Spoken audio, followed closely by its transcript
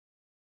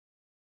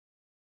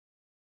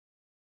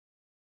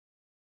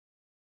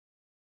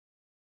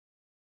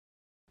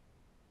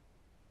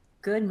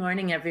Good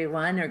morning,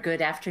 everyone, or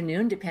good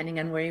afternoon, depending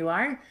on where you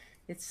are.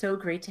 It's so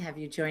great to have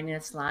you joining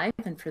us live.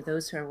 And for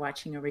those who are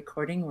watching a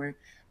recording, we're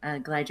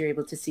glad you're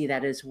able to see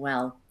that as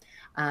well.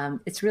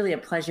 It's really a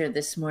pleasure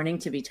this morning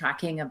to be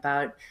talking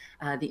about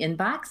the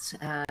inbox.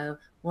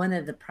 One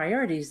of the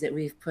priorities that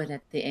we've put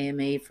at the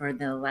AMA for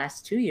the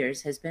last 2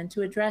 years has been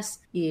to address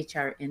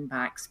EHR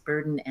inbox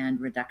burden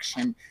and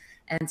reduction.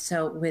 And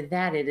so with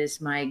that, it is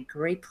my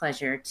great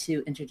pleasure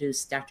to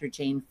introduce Dr.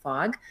 Jane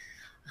Fogg,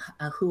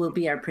 who will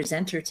be our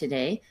presenter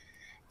today.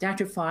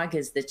 Dr. Fogg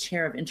is the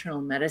chair of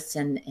internal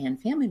medicine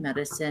and family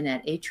medicine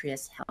at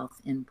Atrius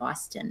Health in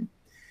Boston.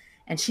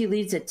 And she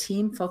leads a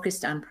team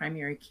focused on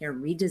primary care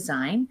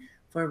redesign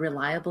for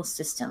reliable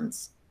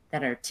systems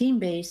that are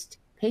team-based,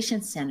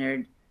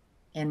 patient-centered,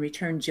 and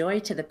return joy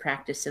to the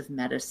practice of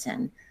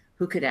medicine.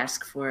 Who could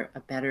ask for a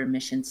better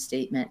mission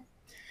statement?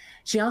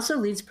 She also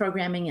leads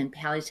programming in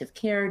palliative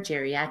care,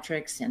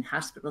 geriatrics, and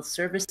hospital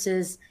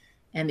services,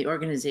 and the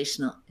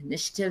organizational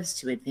initiatives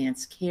to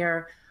advance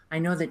care. I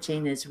know that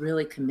Jane is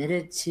really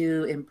committed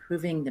to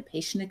improving the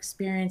patient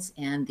experience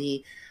and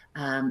the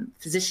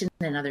physician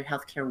and other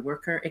healthcare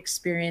worker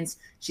experience.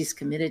 She's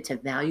committed to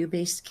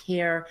value-based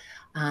care,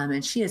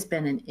 and she has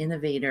been an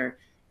innovator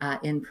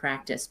in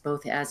practice,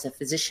 both as a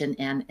physician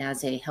and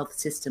as a health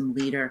system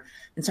leader.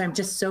 And so I'm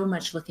just so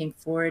much looking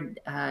forward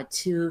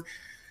to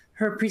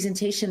her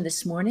presentation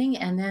this morning,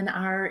 and then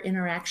our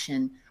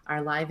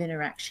live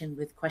interaction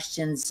with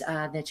questions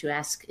that you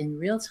ask in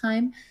real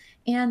time.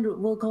 And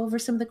we'll go over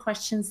some of the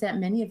questions that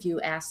many of you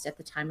asked at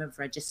the time of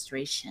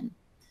registration.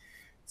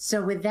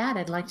 So with that,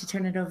 I'd like to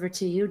turn it over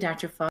to you,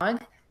 Dr.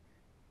 Fogg.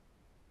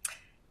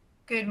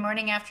 Good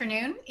morning,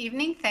 afternoon,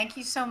 evening. Thank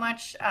you so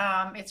much.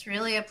 It's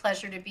really a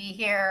pleasure to be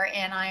here,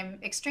 and I'm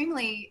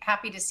extremely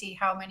happy to see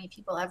how many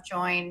people have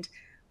joined.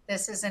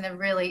 This is a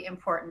really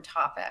important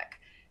topic.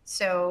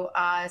 So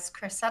as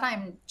Chris said,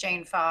 I'm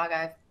Jane Fogg.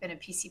 I've been a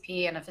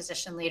PCP and a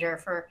physician leader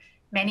for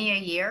many a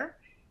year.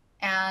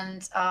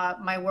 And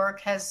my work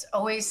has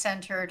always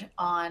centered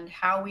on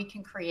how we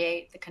can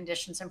create the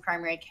conditions in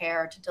primary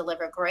care to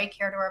deliver great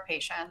care to our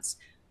patients,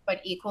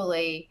 but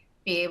equally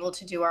be able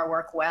to do our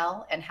work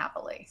well and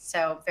happily.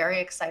 So very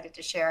excited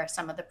to share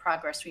some of the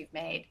progress we've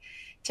made.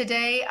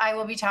 Today, I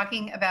will be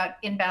talking about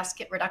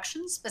in-basket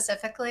reduction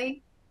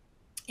specifically,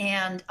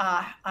 and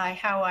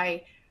how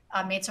I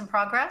made some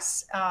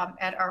progress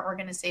at our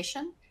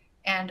organization,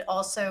 and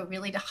also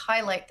really to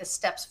highlight the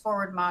Steps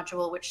Forward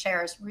module, which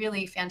shares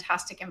really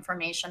fantastic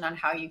information on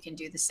how you can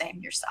do the same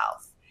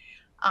yourself.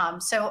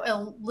 So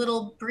a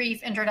little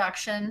brief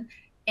introduction,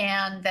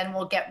 and then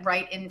we'll get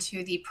right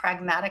into the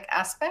pragmatic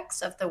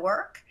aspects of the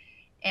work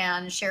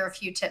and share a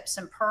few tips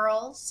and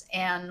pearls,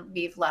 and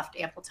we've left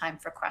ample time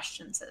for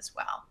questions as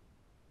well.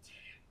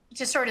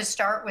 To sort of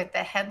start with the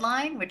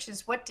headline, which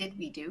is what did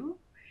we do?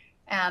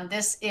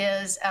 This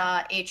is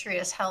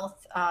Atrius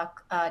Health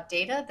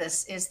data.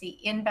 This is the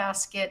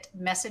in-basket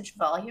message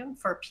volume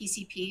for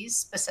PCPs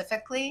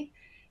specifically,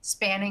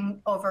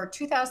 spanning over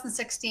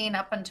 2016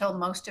 up until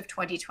most of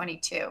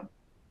 2022.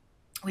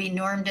 We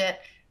normed it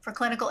for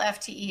clinical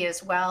FTE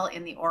as well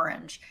in the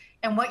orange.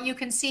 And what you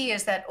can see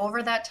is that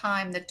over that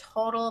time, the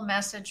total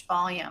message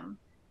volume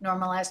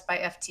normalized by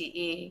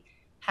FTE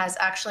has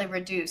actually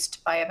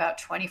reduced by about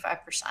 25%,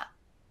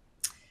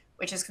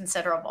 which is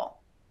considerable.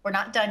 We're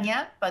not done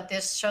yet, but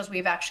this shows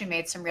we've actually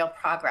made some real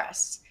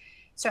progress.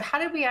 So how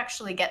did we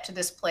actually get to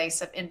this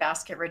place of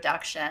in-basket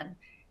reduction?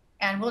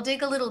 And we'll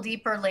dig a little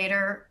deeper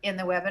later in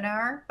the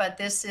webinar, but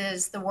this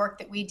is the work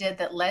that we did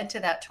that led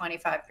to that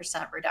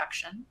 25%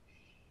 reduction.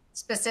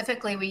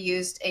 Specifically, we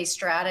used a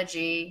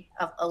strategy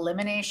of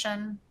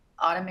elimination,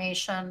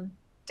 automation,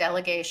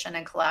 delegation,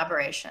 and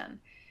collaboration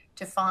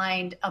to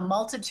find a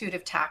multitude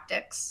of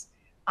tactics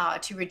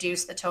to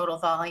reduce the total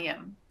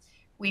volume.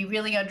 We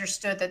really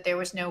understood that there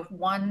was no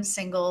one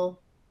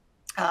single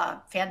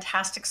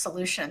fantastic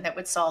solution that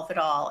would solve it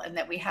all, and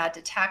that we had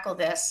to tackle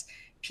this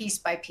piece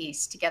by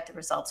piece to get the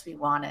results we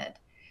wanted.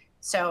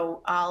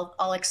 So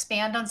I'll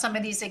expand on some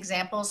of these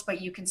examples, but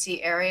you can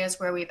see areas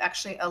where we've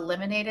actually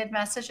eliminated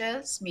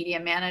messages, media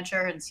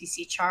manager and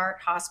CC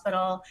chart,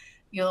 hospital.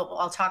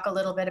 I'll talk a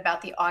little bit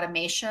about the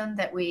automation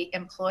that we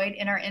employed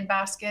in our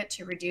in-basket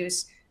to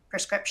reduce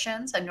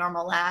prescriptions and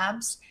normal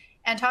labs,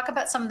 and talk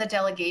about some of the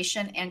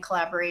delegation and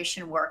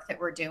collaboration work that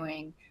we're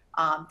doing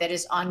that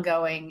is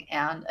ongoing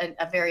and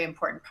a very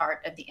important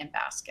part of the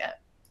in-basket.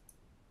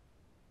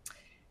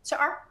 So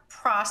our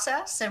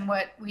process, and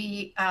what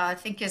we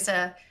think is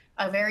a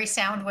very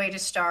sound way to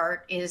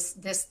start, is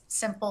this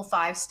simple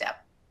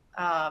 5-step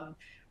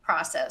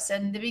process.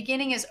 And the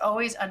beginning is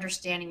always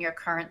understanding your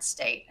current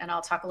state. And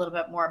I'll talk a little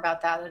bit more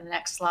about that in the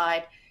next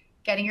slide.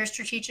 Getting your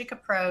strategic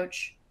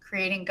approach,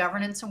 creating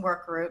governance and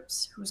work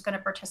groups, who's going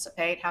to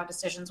participate, how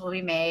decisions will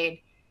be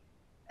made,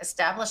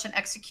 establish and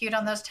execute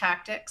on those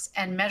tactics,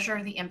 and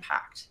measure the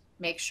impact.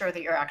 Make sure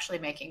that you're actually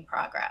making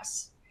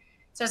progress.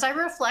 So as I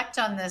reflect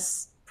on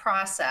this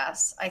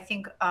process, I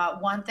think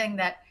one thing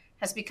that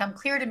has become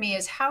clear to me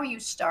is how you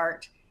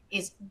start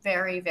is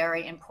very,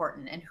 very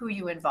important, and who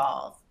you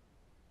involve.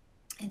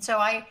 And so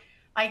I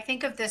I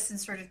think of this in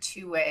sort of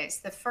two ways.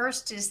 The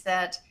first is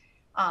that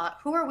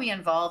who are we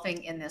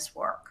involving in this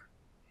work?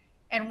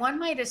 And one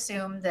might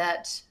assume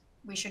that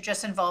we should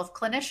just involve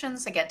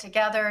clinicians to get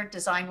together,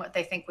 design what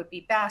they think would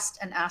be best,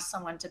 and ask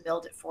someone to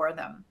build it for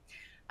them.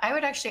 I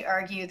would actually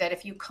argue that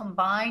if you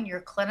combine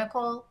your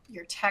clinical,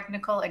 your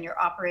technical, and your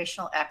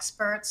operational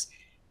experts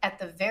at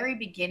the very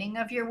beginning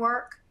of your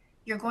work,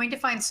 you're going to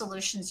find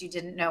solutions you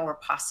didn't know were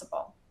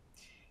possible.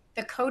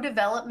 The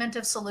co-development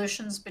of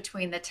solutions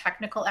between the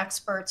technical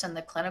experts and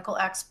the clinical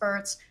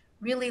experts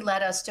really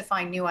led us to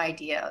find new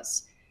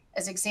ideas.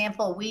 As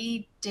example,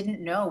 we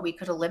didn't know we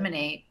could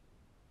eliminate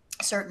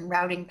certain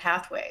routing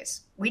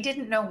pathways. We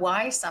didn't know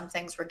why some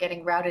things were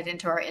getting routed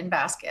into our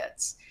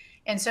in-baskets.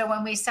 And so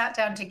when we sat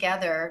down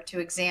together to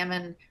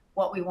examine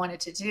what we wanted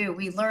to do,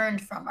 we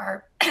learned from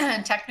our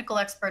technical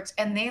experts,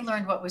 and they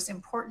learned what was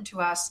important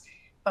to us,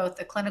 both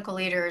the clinical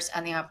leaders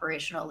and the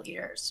operational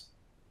leaders.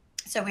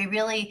 So we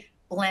really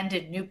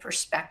blended new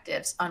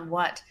perspectives on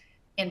what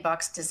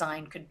inbox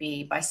design could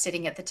be by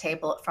sitting at the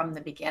table from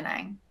the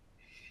beginning.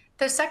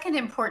 The second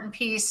important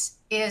piece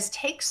is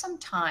take some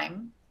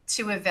time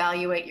to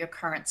evaluate your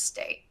current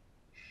state.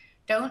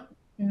 Don't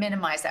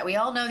minimize that. We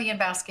all know the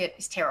in-basket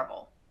is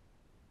terrible,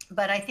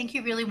 but I think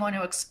you really want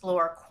to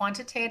explore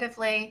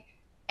quantitatively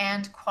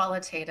and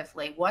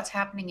qualitatively what's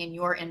happening in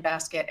your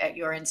in-basket at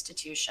your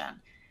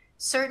institution.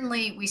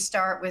 Certainly, we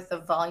start with the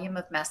volume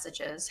of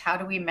messages. How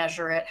do we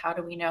measure it? How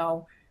do we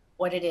know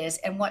what it is?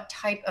 And what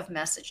type of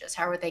messages?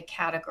 How are they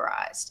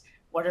categorized?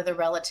 What are the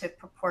relative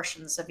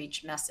proportions of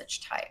each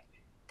message type?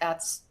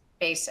 That's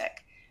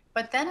basic.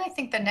 But then I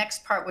think the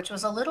next part, which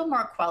was a little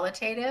more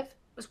qualitative,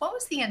 was what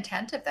was the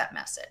intent of that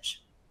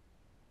message?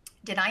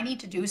 Did I need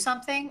to do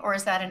something, or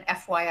is that an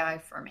FYI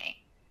for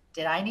me?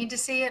 Did I need to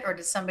see it, or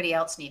did somebody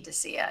else need to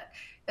see it?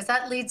 Because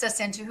that leads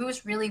us into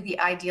who's really the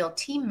ideal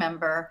team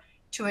member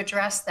to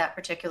address that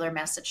particular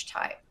message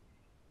type.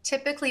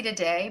 Typically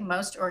today,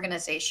 most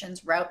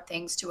organizations route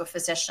things to a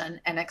physician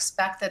and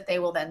expect that they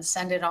will then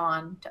send it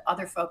on to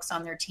other folks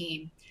on their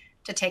team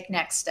to take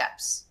next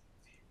steps.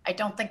 I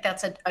don't think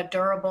that's a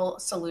durable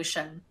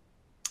solution.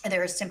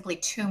 There is simply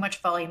too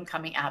much volume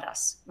coming at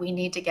us. We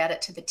need to get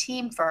it to the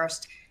team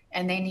first,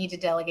 and they need to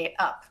delegate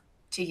up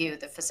to you,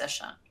 the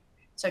physician.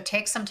 So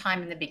take some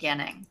time in the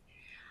beginning.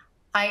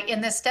 In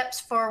the steps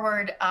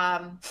forward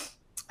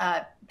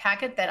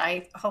packet that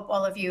I hope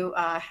all of you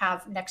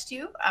have next to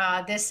you,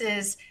 this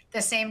is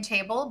the same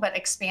table, but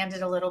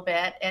expanded a little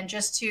bit. And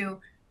just to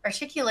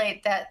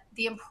articulate that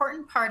the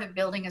important part of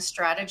building a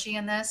strategy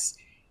in this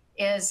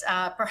is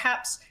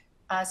perhaps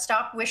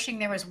stop wishing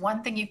there was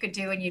one thing you could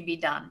do and you'd be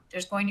done.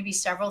 There's going to be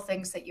several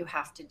things that you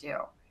have to do.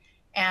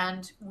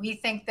 And we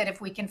think that if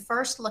we can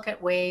first look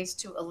at ways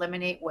to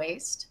eliminate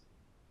waste,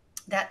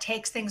 that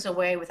takes things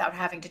away without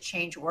having to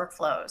change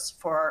workflows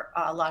for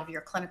a lot of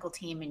your clinical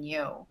team and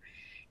you.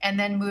 And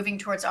then moving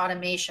towards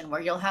automation,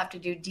 where you'll have to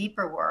do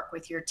deeper work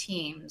with your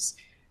teams.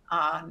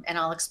 And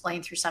I'll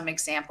explain through some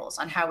examples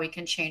on how we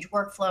can change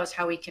workflows,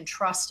 how we can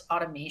trust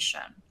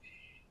automation.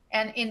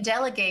 And in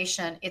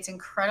delegation, it's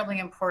incredibly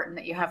important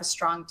that you have a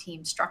strong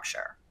team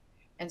structure.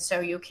 And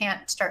so you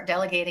can't start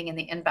delegating in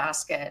the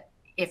in-basket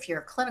if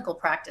your clinical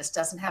practice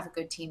doesn't have a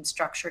good team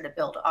structure to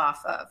build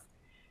off of.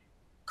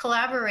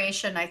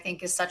 Collaboration, I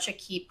think, is such a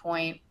key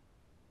point.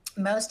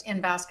 Most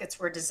in-baskets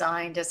were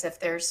designed as if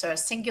there's a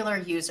singular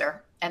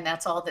user and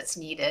that's all that's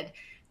needed.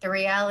 The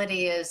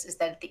reality is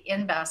that the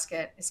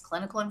in-basket is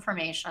clinical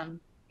information,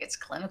 it's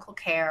clinical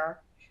care,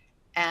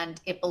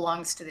 and it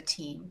belongs to the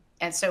team.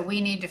 And so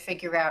we need to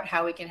figure out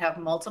how we can have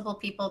multiple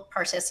people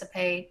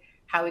participate,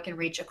 how we can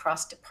reach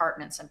across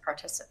departments and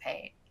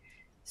participate.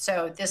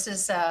 So this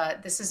is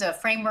a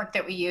framework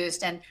that we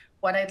used. And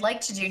what I'd like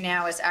to do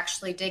now is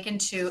actually dig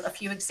into a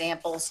few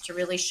examples to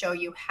really show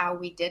you how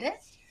we did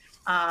it,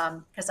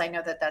 because I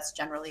know that that's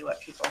generally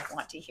what people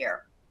want to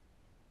hear.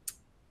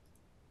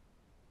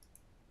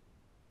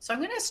 So I'm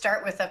going to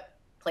start with a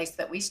place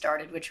that we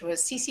started, which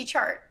was CC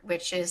chart,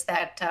 which is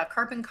that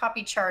carbon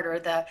copy chart, or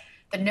the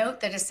note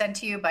that is sent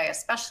to you by a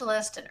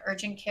specialist, an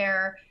urgent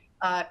care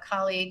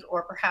colleague,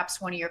 or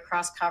perhaps one of your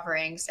cross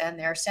coverings, and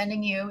they're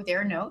sending you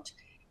their note,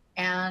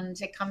 and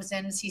it comes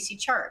in CC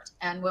chart.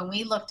 And when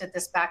we looked at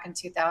this back in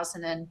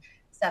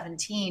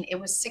 2017, it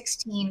was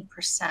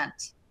 16%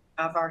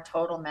 of our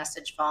total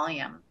message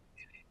volume.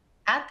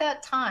 At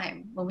that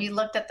time, when we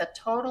looked at the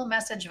total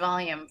message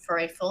volume for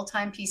a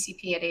full-time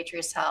PCP at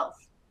Atrius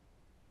Health,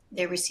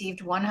 they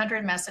received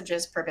 100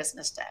 messages per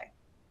business day,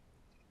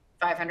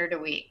 500 a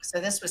week. So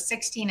this was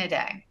 16 a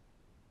day.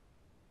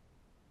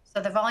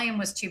 So the volume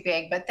was too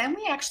big, but then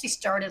we actually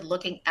started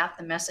looking at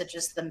the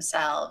messages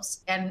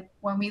themselves. And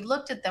when we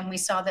looked at them, we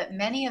saw that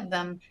many of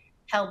them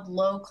held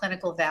low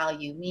clinical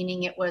value,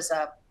 meaning it was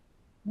a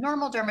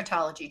normal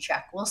dermatology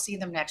check. We'll see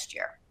them next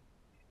year.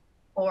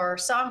 Or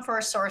saw him for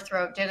a sore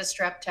throat, did a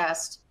strep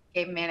test,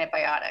 gave him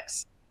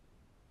antibiotics.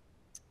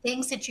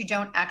 Things that you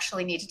don't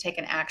actually need to take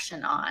an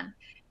action on.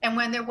 And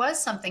when there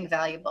was something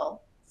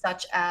valuable,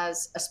 such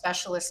as a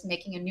specialist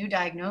making a new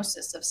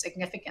diagnosis of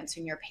significance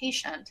in your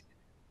patient,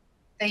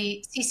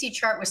 the CC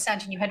chart was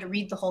sent and you had to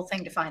read the whole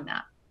thing to find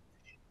that.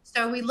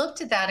 So we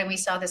looked at that and we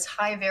saw this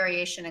high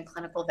variation in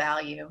clinical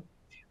value.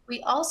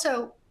 We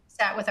also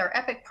sat with our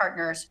Epic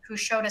partners who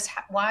showed us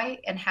why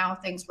and how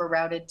things were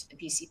routed to the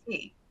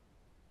PCP.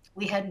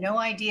 We had no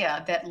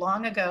idea that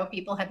long ago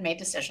people had made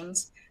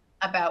decisions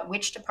about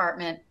which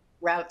department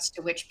routes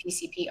to which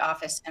PCP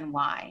office and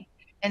why.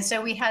 And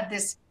so we had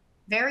this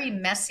very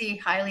messy,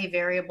 highly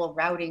variable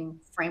routing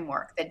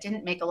framework that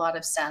didn't make a lot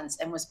of sense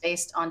and was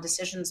based on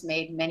decisions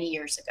made many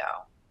years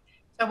ago.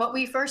 So what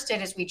we first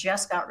did is we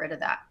just got rid of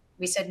that.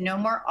 We said no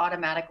more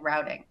automatic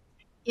routing.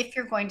 If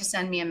you're going to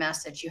send me a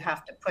message, you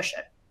have to push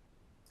it.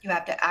 You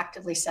have to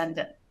actively send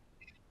it.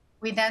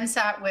 We then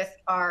sat with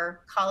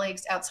our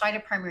colleagues outside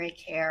of primary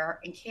care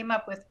and came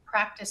up with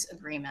practice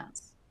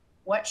agreements.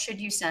 What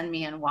should you send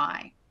me and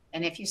why?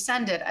 And if you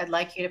send it, I'd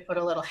like you to put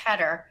a little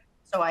header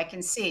so I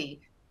can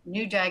see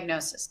new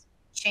diagnosis,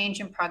 change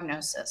in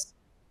prognosis,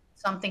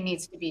 something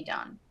needs to be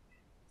done.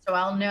 So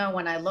I'll know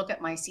when I look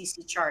at my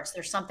CC charts,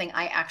 there's something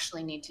I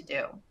actually need to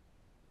do.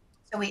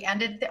 So we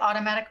ended the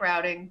automatic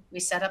routing. We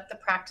set up the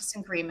practice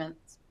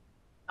agreements,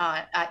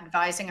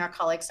 advising our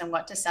colleagues on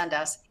what to send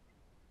us.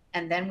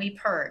 And then we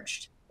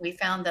purged. We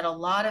found that a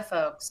lot of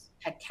folks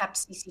had kept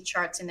CC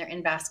charts in their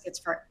in-baskets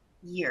for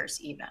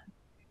years even.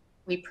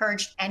 We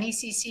purged any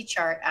CC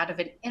chart out of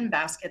an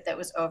in-basket that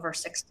was over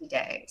 60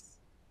 days.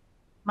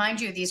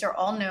 Mind you, these are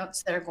all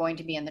notes that are going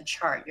to be in the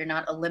chart. You're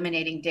not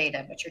eliminating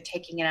data, but you're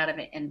taking it out of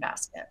an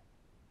in-basket.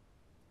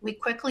 We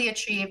quickly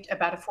achieved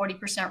about a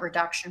 40%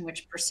 reduction,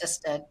 which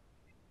persisted.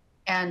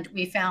 And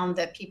we found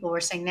that people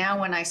were saying,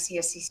 now when I see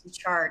a CC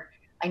chart,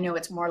 I know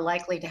it's more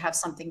likely to have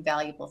something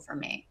valuable for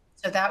me.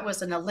 So that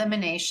was an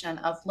elimination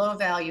of low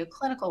value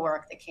clinical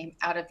work that came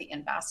out of the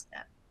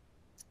in-basket.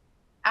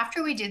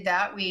 After we did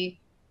that,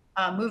 we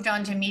moved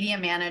on to Media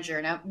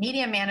Manager. Now,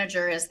 Media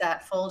Manager is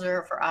that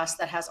folder for us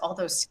that has all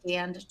those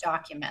scanned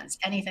documents,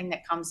 anything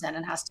that comes in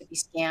and has to be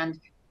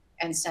scanned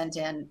and sent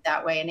in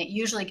that way. And it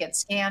usually gets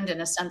scanned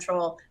in a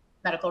central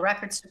medical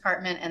records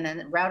department and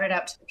then routed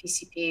out to the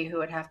PCP, who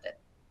would have to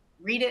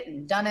read it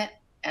and done it,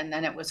 and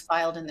then it was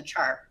filed in the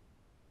chart.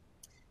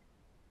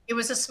 It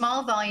was a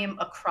small volume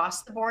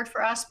across the board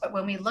for us, but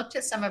when we looked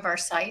at some of our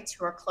sites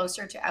who are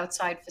closer to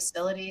outside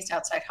facilities,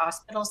 outside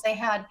hospitals, they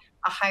had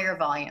a higher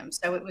volume.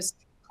 So it was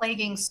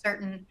plaguing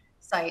certain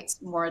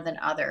sites more than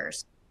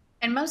others.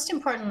 And most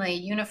importantly,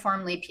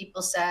 uniformly,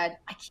 people said,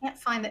 I can't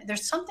find that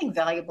there's something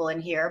valuable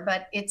in here,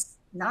 but it's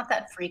not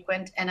that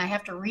frequent, and I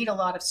have to read a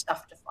lot of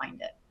stuff to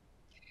find it.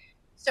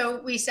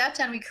 So we sat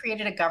down, we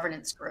created a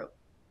governance group.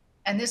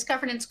 And this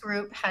governance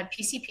group had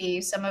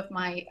PCPs, some of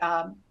my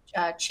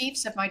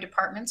chiefs of my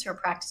departments who are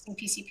practicing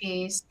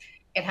PCPs.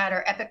 It had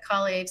our Epic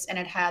colleagues, and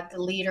it had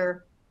the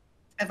leader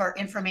of our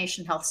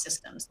information health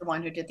systems, the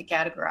one who did the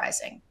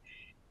categorizing.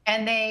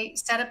 And they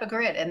set up a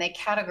grid and they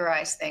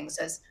categorized things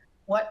as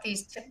what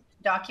these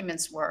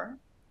documents were.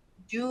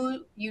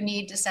 Do you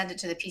need to send it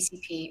to the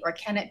PCP, or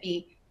can it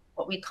be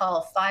what we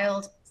call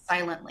filed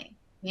silently,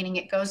 meaning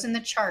it goes in the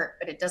chart,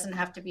 but it doesn't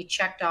have to be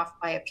checked off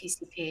by a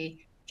PCP,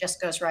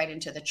 just goes right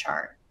into the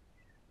chart.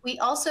 We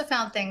also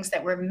found things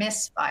that were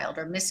misfiled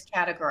or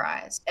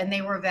miscategorized, and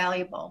they were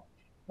valuable.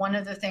 One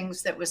of the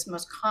things that was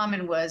most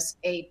common was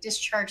a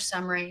discharge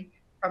summary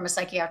from a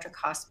psychiatric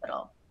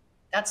hospital.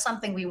 That's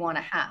something we want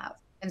to have.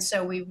 And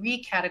so we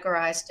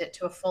recategorized it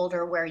to a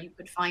folder where you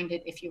could find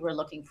it if you were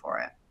looking for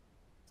it.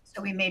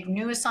 So we made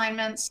new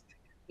assignments.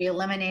 We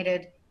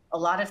eliminated a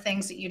lot of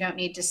things that you don't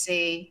need to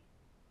see.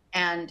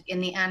 And in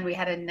the end, we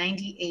had a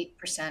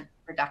 98%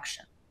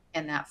 reduction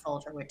in that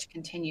folder, which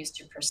continues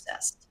to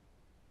persist.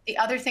 The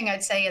other thing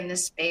I'd say in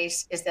this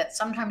space is that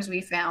sometimes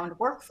we found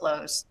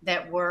workflows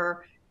that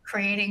were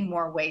creating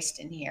more waste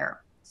in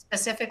here.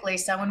 Specifically,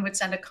 someone would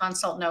send a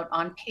consult note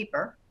on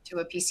paper to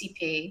a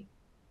PCP.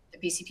 The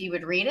PCP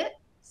would read it,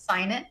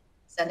 sign it,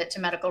 send it to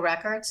medical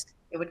records.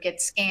 It would get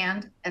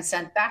scanned and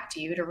sent back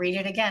to you to read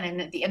it again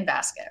in the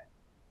in-basket.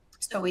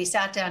 So we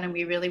sat down and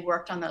we really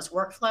worked on those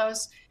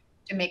workflows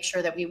to make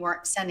sure that we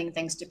weren't sending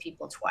things to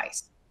people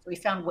twice. So we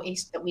found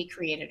waste that we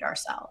created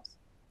ourselves.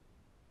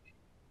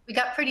 We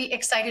got pretty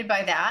excited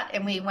by that,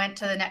 and we went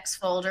to the next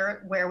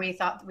folder where we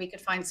thought that we could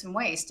find some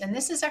waste. And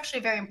this is actually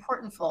a very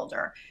important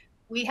folder.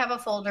 We have a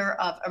folder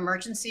of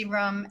emergency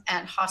room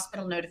and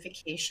hospital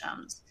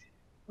notifications.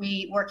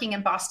 We, working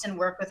in Boston,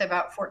 work with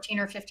about 14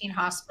 or 15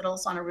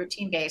 hospitals on a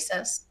routine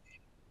basis,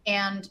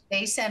 and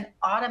they send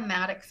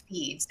automatic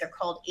feeds. They're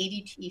called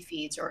ADT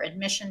feeds, or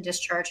admission,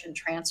 discharge, and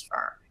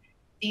transfer.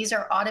 These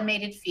are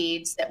automated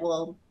feeds that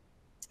will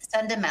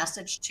send a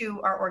message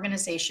to our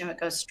organization. It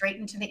goes straight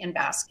into the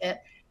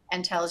in-basket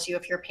and tells you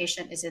if your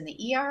patient is in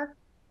the ER,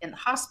 in the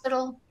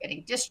hospital,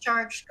 getting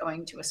discharged,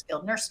 going to a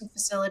skilled nursing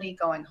facility,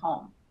 going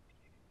home.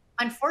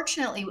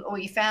 Unfortunately, what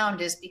we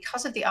found is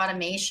because of the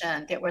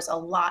automation, there was a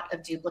lot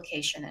of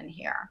duplication in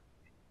here.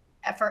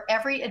 For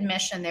every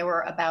admission, there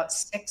were about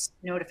 6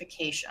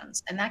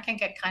 notifications, and that can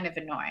get kind of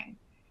annoying.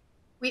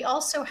 We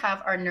also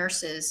have our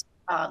nurses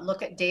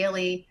look at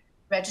daily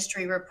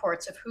registry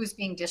reports of who's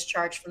being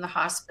discharged from the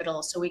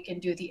hospital so we can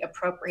do the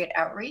appropriate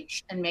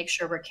outreach and make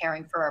sure we're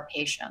caring for our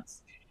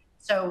patients.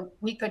 So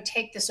we could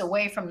take this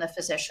away from the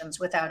physicians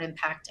without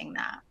impacting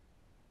that.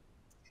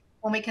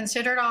 When we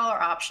considered all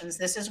our options,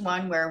 this is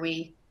one where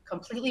we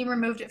completely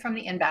removed it from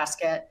the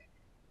in-basket,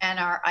 and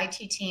our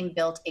IT team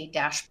built a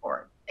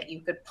dashboard that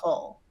you could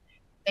pull.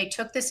 They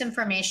took this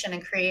information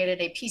and created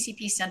a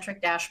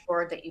PCP-centric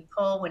dashboard that you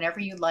pull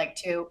whenever you'd like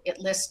to. It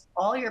lists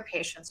all your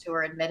patients who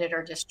are admitted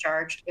or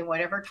discharged in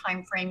whatever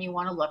time frame you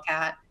want to look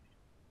at.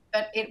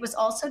 But it was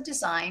also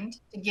designed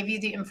to give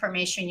you the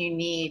information you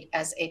need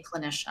as a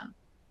clinician.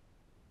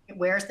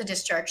 Where's the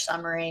discharge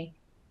summary?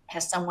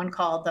 Has someone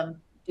called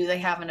them? Do they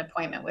have an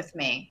appointment with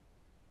me?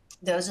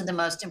 Those are the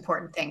most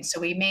important things. So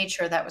we made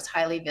sure that was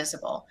highly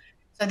visible.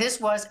 So this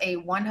was a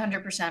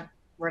 100%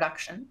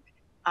 reduction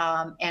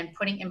and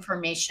putting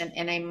information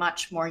in a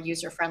much more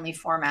user-friendly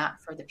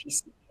format for the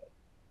PCP.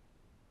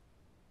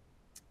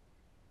 So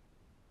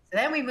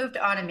then we moved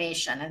to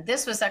automation, and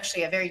this was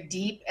actually a very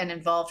deep and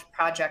involved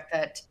project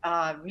that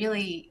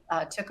really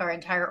took our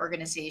entire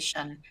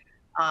organization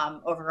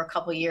over a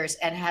couple of years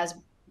and has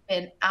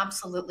been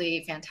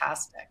absolutely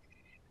fantastic.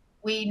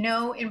 We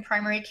know in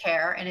primary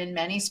care and in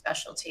many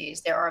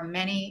specialties, there are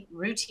many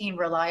routine,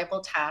 reliable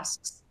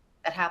tasks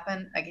that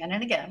happen again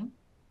and again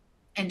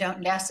and don't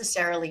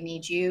necessarily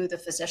need you, the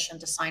physician,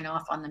 to sign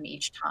off on them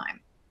each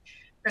time.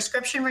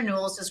 Prescription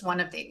renewals is one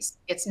of these.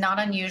 It's not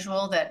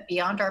unusual that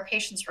beyond our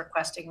patients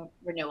requesting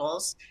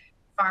renewals,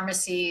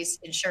 pharmacies,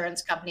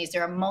 insurance companies,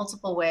 there are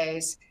multiple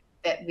ways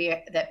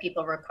that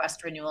people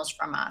request renewals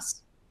from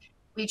us.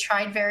 We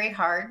tried very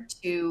hard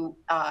to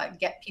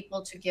get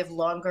people to give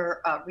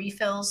longer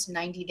refills,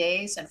 90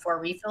 days and 4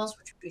 refills,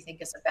 which we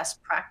think is a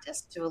best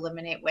practice to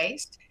eliminate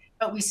waste,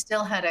 but we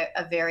still had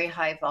a very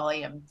high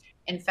volume.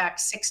 In fact,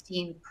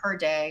 16 per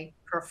day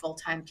per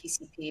full-time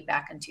PCP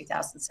back in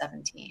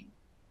 2017.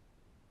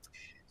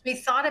 So we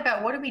thought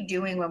about what are we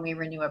doing when we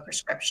renew a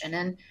prescription?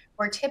 And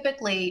we're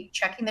typically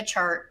checking the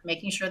chart,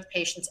 making sure the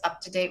patient's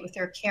up to date with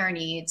their care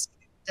needs,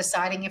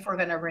 deciding if we're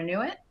going to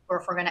renew it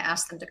or if we're going to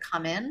ask them to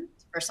come in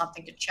for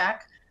something to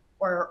check,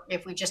 or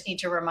if we just need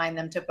to remind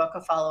them to book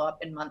a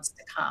follow-up in months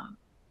to come.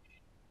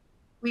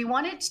 We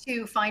wanted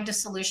to find a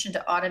solution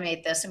to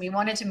automate this, and we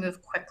wanted to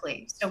move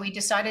quickly. So we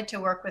decided to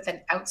work with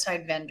an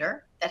outside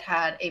vendor that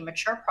had a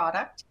mature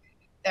product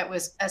that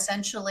was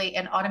essentially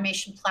an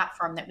automation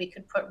platform that we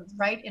could put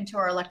right into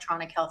our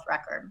electronic health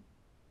record.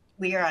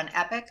 We are on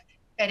Epic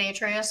at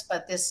Atrius,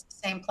 but this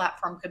same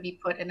platform could be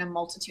put in a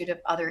multitude of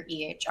other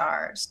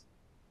EHRs.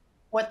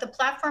 What the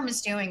platform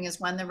is doing is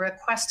when the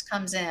request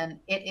comes in,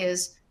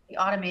 the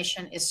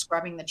automation is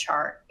scrubbing the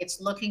chart.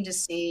 It's looking to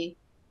see,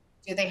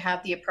 do they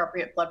have the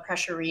appropriate blood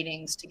pressure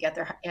readings to get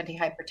their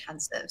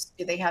antihypertensives?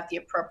 Do they have the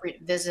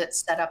appropriate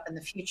visits set up in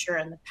the future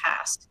and the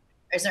past?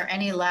 Is there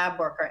any lab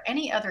work or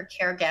any other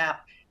care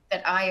gap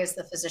that I, as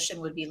the physician,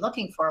 would be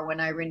looking for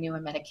when I renew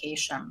a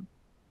medication?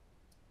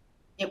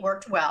 It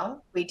worked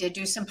well. We did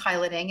do some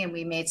piloting and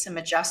we made some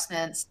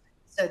adjustments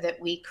so that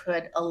we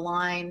could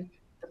align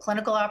the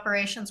clinical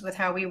operations with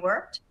how we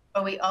worked,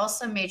 but we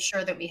also made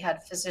sure that we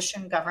had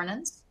physician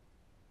governance,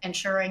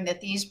 ensuring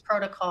that these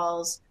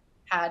protocols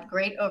had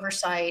great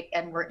oversight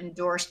and were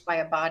endorsed by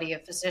a body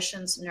of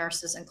physicians,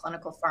 nurses, and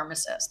clinical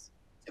pharmacists.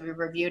 So we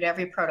reviewed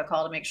every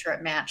protocol to make sure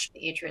it matched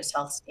the Atrius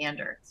Health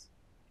standards.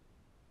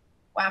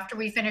 After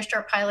we finished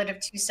our pilot of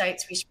 2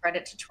 sites, we spread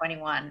it to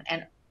 21.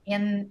 And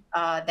in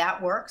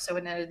that work, so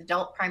in an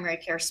adult primary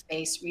care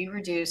space, we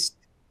reduced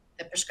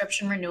the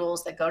prescription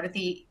renewals that go to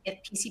the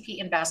PCP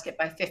in-basket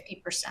by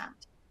 50%.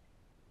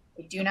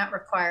 We do not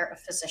require a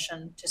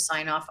physician to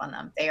sign off on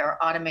them. They are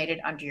automated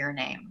under your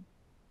name.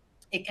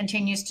 It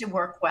continues to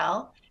work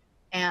well,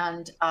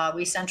 and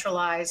we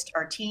centralized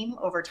our team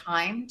over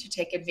time to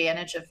take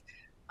advantage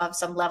of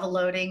some level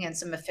loading and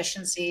some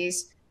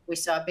efficiencies. We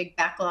saw a big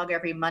backlog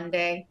every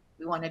Monday.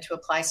 We wanted to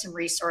apply some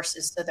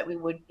resources so that we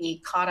would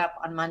be caught up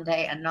on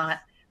Monday and not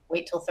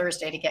wait till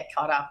Thursday to get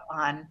caught up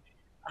on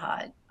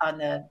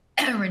the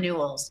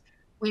renewals.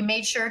 We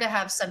made sure to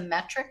have some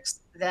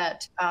metrics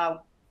that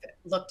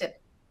looked at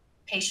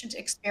patient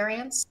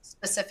experience,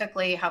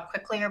 specifically how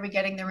quickly are we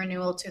getting the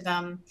renewal to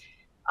them,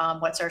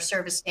 what's our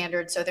service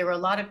standard. So there were a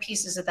lot of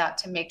pieces of that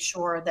to make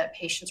sure that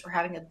patients were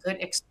having a good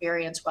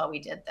experience while we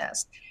did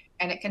this.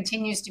 And it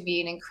continues to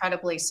be an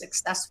incredibly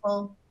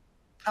successful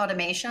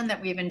automation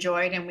that we've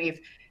enjoyed, and we've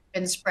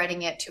been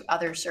spreading it to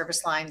other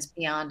service lines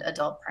beyond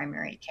adult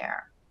primary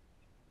care.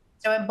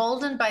 So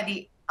emboldened by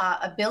the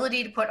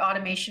ability to put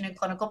automation in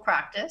clinical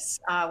practice,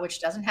 which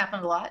doesn't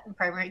happen a lot in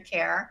primary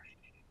care,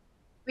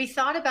 we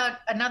thought about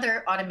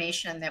another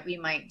automation that we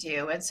might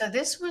do. And so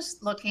this was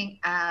looking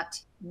at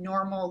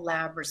normal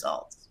lab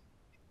results.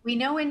 We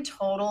know in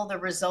total the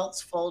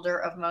results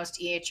folder of most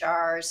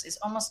EHRs is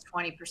almost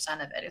 20%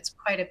 of it. It's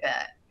quite a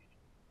bit.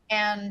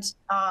 And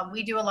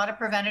we do a lot of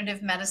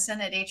preventative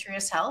medicine at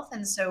Atrius Health.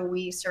 And so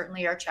we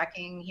certainly are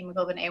checking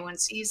hemoglobin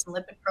A1Cs and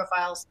lipid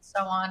profiles and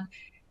so on.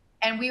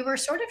 And we were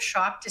sort of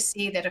shocked to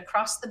see that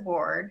across the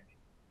board,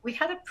 we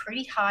had a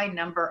pretty high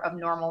number of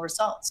normal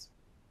results.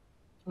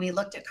 We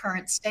looked at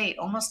current state,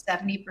 almost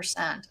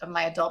 70% of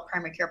my adult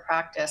primary care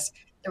practice,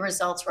 the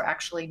results were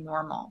actually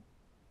normal.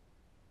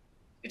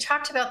 We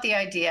talked about the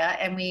idea,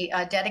 and we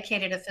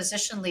dedicated a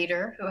physician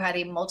leader who had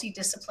a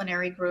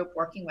multidisciplinary group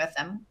working with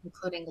him,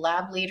 including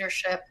lab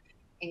leadership,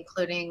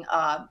 including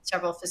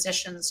several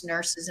physicians,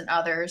 nurses, and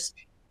others.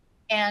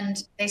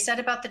 And they set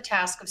about the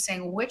task of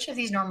saying, which of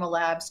these normal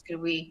labs could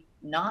we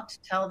not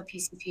tell the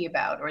PCP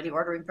about or the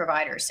ordering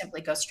provider,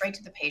 simply go straight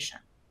to the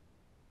patient?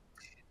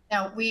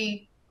 Now,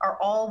 we are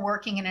all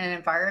working in an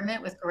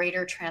environment with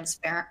greater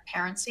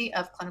transparency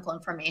of clinical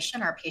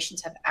information. Our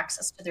patients have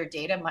access to their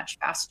data much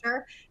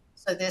faster.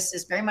 So this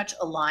is very much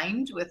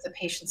aligned with the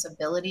patient's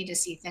ability to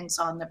see things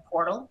on the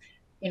portal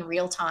in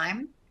real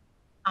time.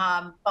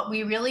 But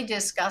we really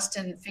discussed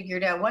and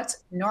figured out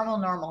what's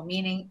normal,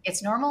 meaning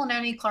it's normal in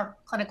any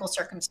clinical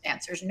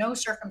circumstance. There's no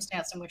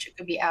circumstance in which it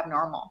could be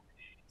abnormal.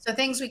 So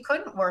things we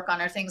couldn't work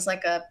on are things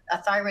like a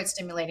thyroid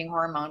stimulating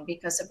hormone,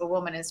 because if a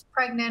woman is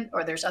pregnant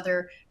or there's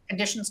other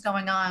conditions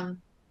going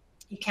on,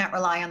 you can't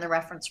rely on the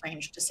reference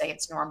range to say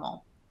it's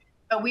normal.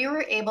 But we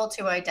were able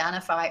to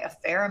identify a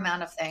fair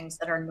amount of things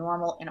that are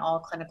normal in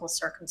all clinical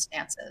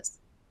circumstances.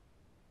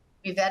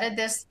 We vetted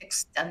this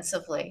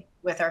extensively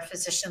with our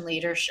physician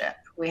leadership.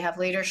 We have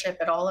leadership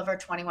at all of our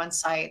 21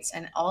 sites,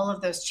 and all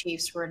of those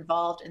chiefs were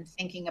involved in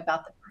thinking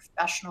about the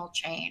professional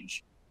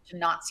change to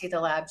not see the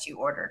labs you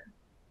ordered.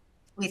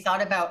 We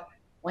thought about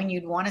when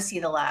you'd want to see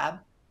the lab,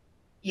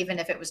 even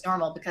if it was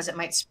normal, because it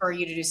might spur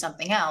you to do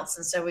something else.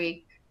 And so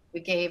we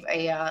gave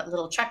a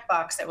little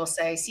checkbox that will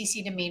say,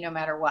 CC to me no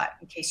matter what,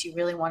 in case you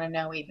really want to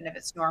know, even if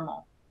it's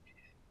normal.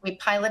 We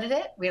piloted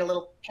it. We had a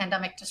little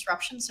pandemic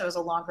disruption, so it was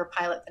a longer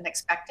pilot than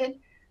expected.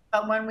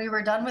 But when we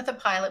were done with the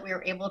pilot, we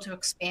were able to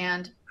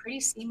expand pretty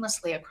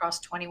seamlessly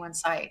across 21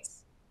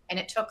 sites. And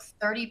it took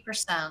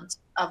 30%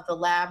 of the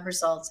lab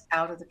results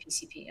out of the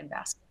PCP in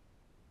basket.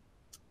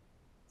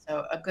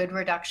 So a good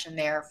reduction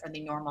there for the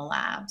normal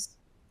labs.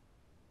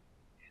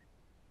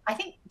 I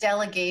think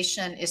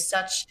delegation is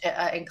such,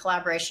 and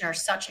collaboration are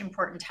such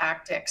important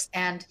tactics.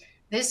 And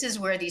this is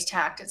where these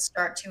tactics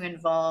start to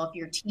involve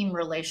your team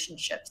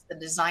relationships, the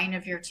design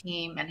of your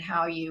team, and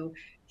how you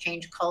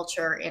change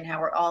culture, and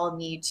how we all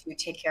need to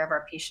take care of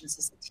our patients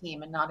as a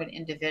team and not an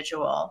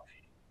individual.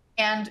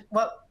 And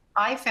what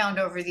I found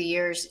over the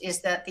years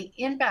is that the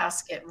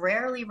in-basket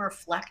rarely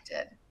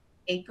reflected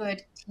a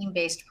good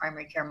team-based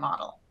primary care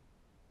model.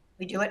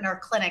 We do it in our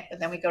clinic, but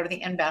then we go to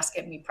the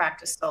in-basket and we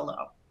practice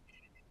solo.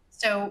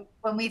 So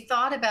when we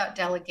thought about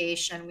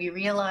delegation, we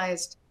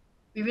realized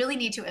we really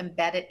need to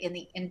embed it in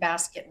the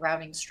in-basket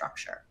routing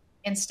structure.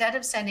 Instead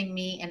of sending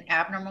me an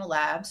abnormal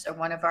lab, so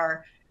one of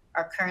our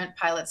current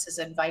pilots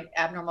is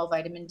abnormal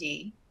vitamin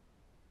D,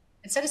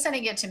 instead of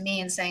sending it to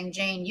me and saying,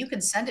 Jane, you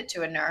can send it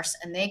to a nurse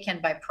and they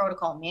can by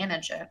protocol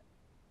manage it,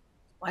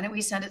 why don't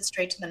we send it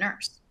straight to the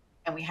nurse?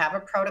 And we have a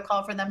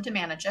protocol for them to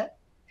manage it.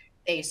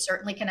 They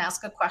certainly can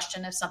ask a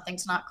question if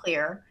something's not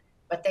clear,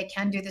 but they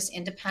can do this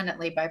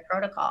independently by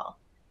protocol.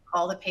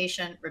 Call the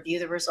patient, review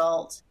the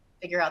results,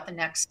 figure out the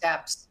next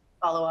steps,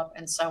 follow up,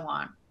 and so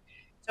on.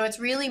 So it's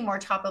really more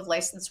top of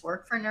license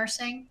work for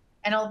nursing.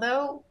 And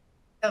although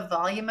the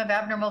volume of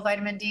abnormal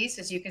vitamin Ds,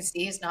 as you can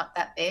see, is not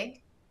that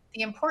big,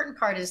 the important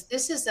part is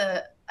this is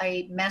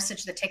a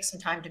message that takes some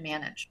time to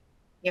manage.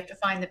 You have to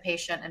find the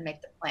patient and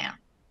make the plan.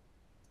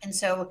 And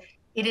so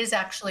it is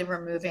actually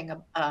removing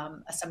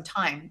some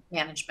time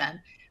management,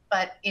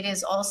 but it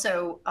is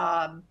also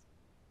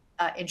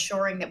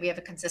ensuring that we have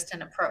a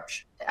consistent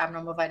approach to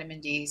abnormal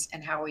vitamin Ds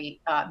and how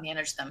we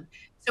manage them.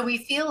 So we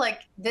feel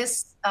like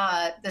this,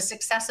 the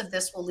success of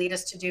this will lead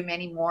us to do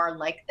many more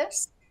like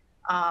this,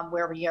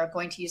 where we are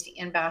going to use the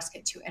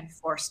in-basket to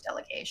enforce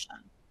delegation.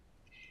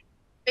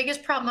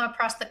 Biggest problem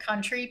across the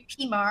country,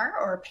 PMAR,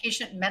 or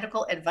patient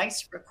medical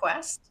advice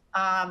request.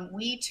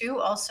 We too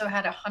also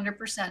had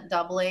 100%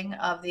 doubling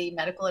of the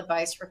medical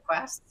advice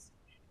requests.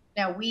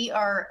 Now we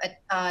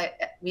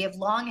have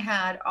long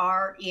had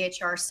our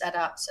EHR set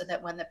up so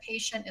that when the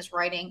patient is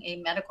writing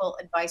a medical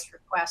advice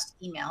request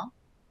email,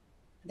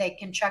 they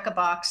can check a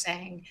box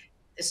saying,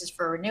 this is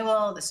for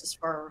renewal, this is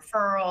for a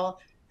referral,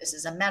 this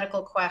is a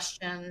medical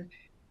question,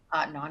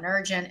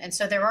 non-urgent. And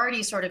so they're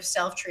already sort of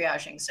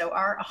self-triaging. So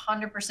our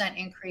 100%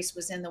 increase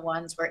was in the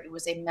ones where it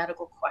was a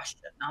medical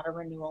question, not a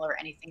renewal or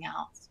anything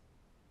else.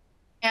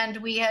 And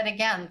we had,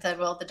 again, said,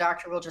 well, the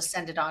doctor will just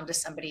send it on to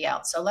somebody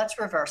else. So let's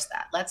reverse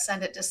that. Let's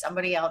send it to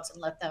somebody else and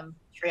let them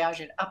triage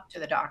it up to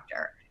the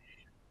doctor.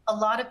 A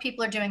lot of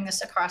people are doing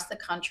this across the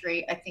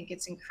country. I think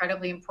it's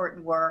incredibly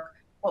important work.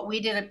 What we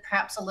did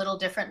perhaps a little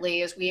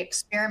differently is we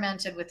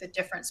experimented with the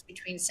difference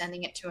between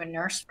sending it to a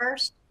nurse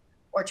first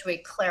or to a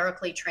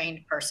clerically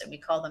trained person. We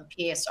call them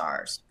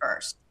PSRs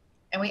first.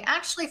 And we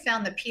actually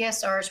found the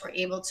PSRs were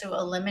able to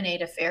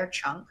eliminate a fair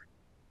chunk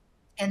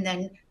and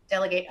then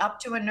delegate up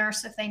to a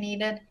nurse if they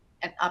needed,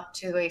 and up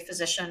to a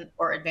physician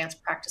or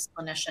advanced practice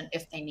clinician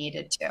if they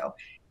needed to.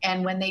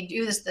 And when they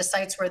do this, the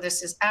sites where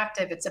this is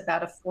active, it's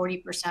about a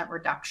 40%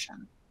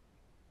 reduction.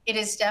 It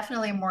is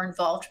definitely a more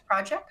involved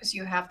project because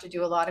you have to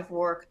do a lot of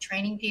work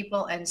training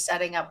people and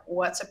setting up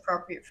what's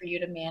appropriate for you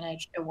to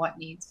manage and what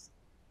needs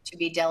to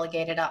be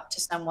delegated up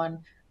to someone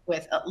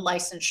with a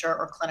licensure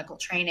or clinical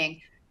training.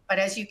 But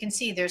as you can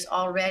see, there's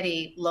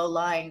already low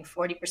lying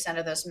 40%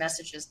 of those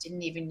messages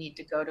didn't even need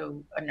to go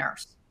to a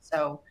nurse.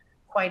 So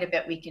quite a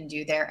bit we can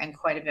do there and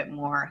quite a bit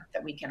more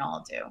that we can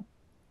all do.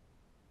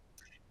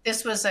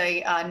 This was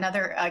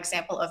another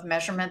example of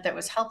measurement that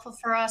was helpful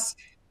for us,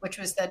 which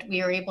was that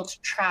we are able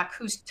to track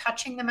who's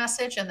touching the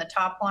message in the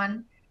top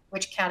one,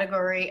 which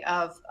category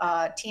of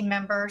team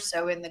members.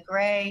 So in the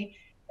gray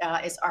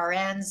is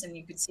RNs, and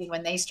you could see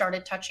when they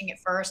started touching it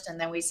first, and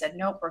then we said,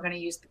 nope, we're going to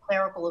use the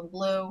clerical in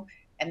blue,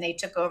 and they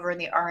took over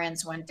and the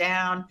RNs went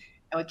down,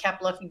 and we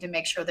kept looking to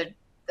make sure that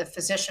the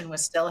physician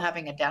was still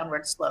having a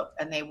downward slope,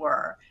 and they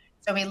were.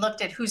 So we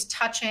looked at who's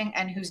touching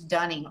and who's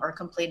dunning or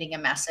completing a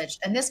message.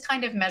 And this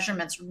kind of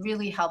measurement's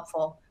really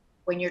helpful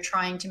when you're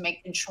trying to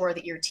make ensure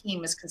that your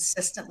team is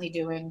consistently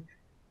doing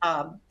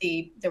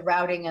the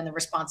routing and the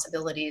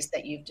responsibilities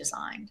that you've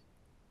designed.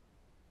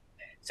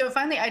 So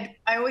finally,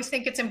 I always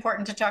think it's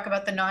important to talk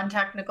about the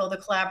non-technical, the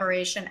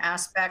collaboration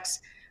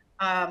aspects.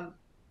 I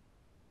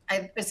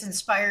was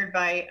inspired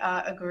by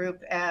a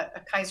group,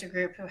 a Kaiser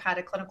group, who had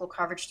a clinical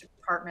coverage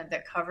department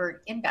that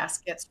covered in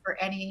baskets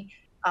for any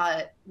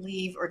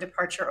leave or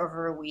departure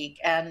over a week.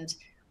 And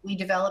we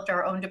developed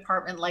our own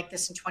department like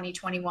this in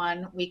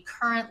 2021. We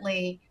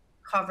currently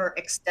cover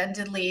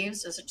extended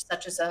leaves,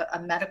 such as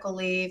a medical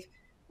leave.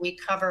 We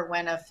cover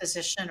when a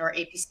physician or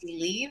APC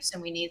leaves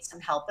and we need some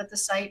help at the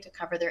site to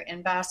cover their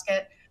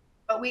in-basket.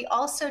 But we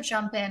also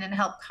jump in and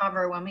help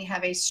cover when we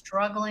have a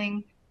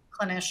struggling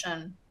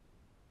clinician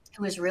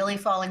who is really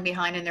falling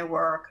behind in their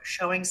work,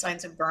 showing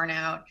signs of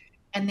burnout,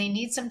 and they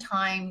need some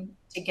time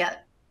to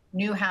get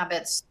new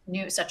habits,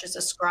 such as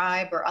a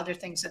scribe or other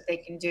things that they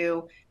can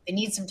do. They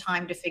need some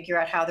time to figure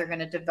out how they're going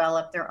to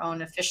develop their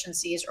own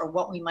efficiencies or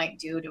what we might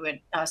do to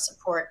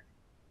support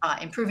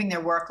improving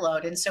their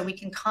workload. And so we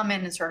can come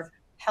in and sort of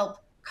help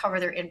cover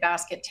their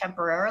in-basket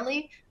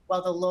temporarily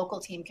while the local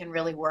team can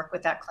really work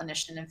with that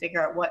clinician and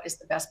figure out what is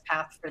the best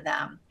path for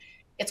them.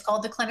 It's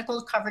called the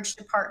Clinical Coverage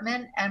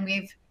Department, and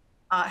we've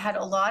had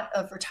a lot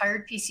of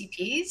retired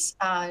PCPs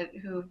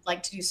who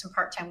like to do some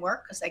part-time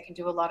work because they can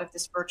do a lot of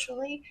this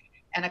virtually,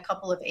 and a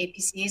couple of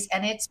APCs.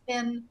 And it's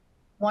been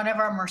one of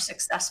our more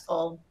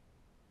successful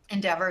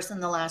endeavors in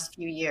the last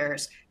few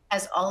years.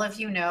 As all of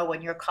you know,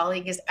 when your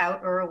colleague is out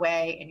or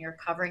away and you're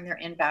covering their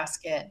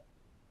in-basket,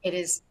 it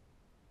is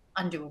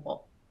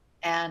undoable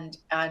and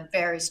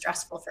very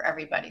stressful for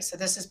everybody. So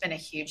this has been a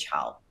huge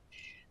help.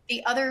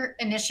 The other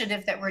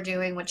initiative that we're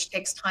doing, which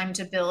takes time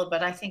to build,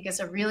 but I think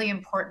is a really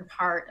important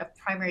part of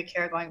primary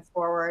care going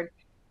forward,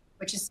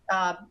 which is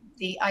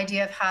the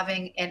idea of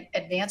having an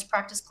advanced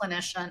practice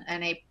clinician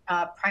and a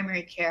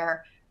primary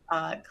care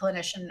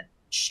clinician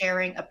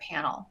sharing a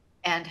panel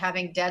and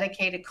having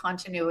dedicated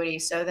continuity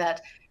so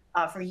that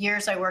for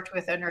years I worked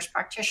with a nurse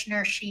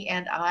practitioner. She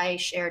and I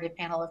shared a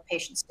panel of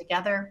patients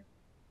together.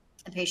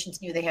 The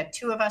patients knew they had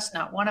two of us,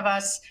 not one of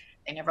us.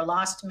 They never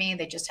lost me.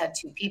 They just had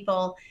two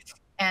people.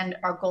 And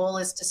our goal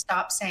is to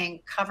stop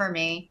saying, cover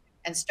me,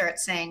 and start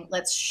saying,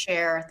 let's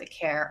share the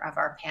care of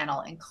our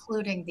panel,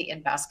 including the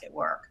in-basket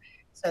work.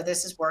 So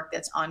this is work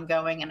that's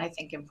ongoing and I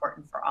think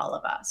important for all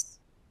of us.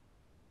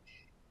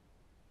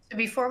 So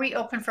before we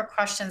open for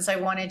questions, I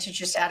wanted to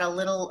just add a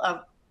little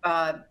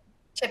of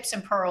tips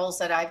and pearls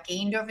that I've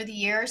gained over the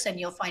years, and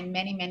you'll find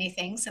many, many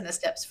things in the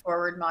Steps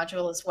Forward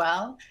module as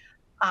well.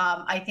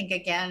 I think,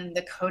 again,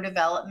 the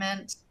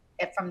co-development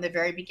from the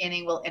very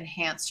beginning will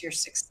enhance your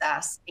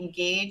success.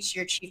 Engage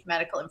your chief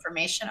medical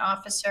information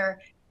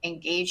officer,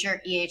 engage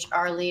your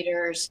EHR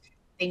leaders.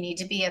 They need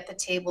to be at the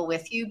table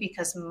with you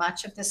because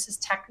much of this is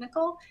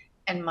technical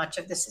and much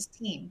of this is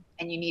team.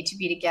 And you need to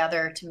be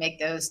together to make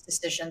those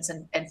decisions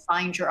and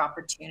find your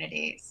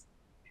opportunities.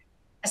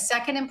 A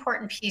second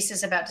important piece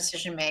is about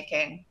decision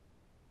making.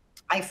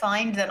 I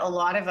find that a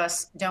lot of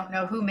us don't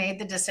know who made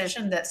the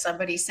decision that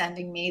somebody's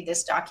sending me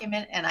this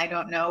document, and I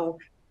don't know,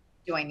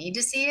 do I need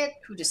to see it?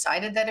 Who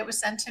decided that it was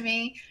sent to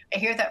me? I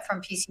hear that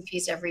from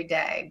PCPs every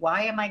day.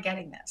 Why am I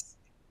getting this?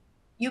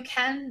 You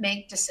can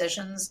make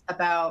decisions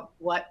about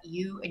what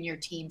you and your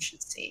team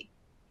should see.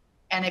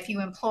 And if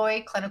you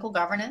employ clinical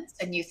governance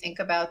and you think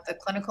about the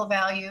clinical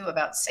value,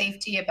 about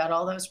safety, about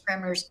all those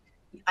parameters,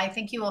 I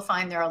think you will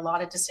find there are a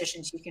lot of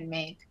decisions you can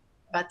make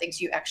about things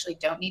you actually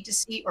don't need to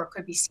see or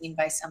could be seen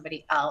by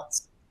somebody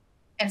else.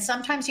 And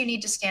sometimes you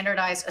need to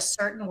standardize a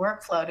certain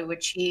workflow to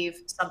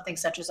achieve something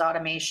such as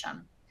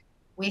automation.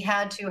 We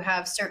had to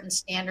have certain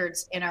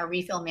standards in our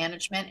refill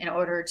management in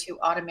order to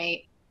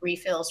automate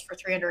refills for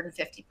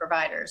 350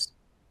 providers.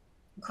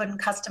 We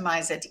couldn't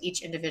customize it to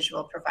each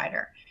individual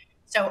provider.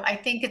 So I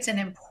think it's an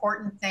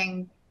important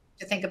thing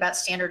to think about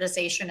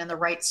standardization in the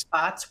right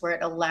spots where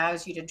it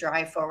allows you to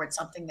drive forward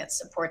something that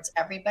supports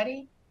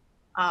everybody.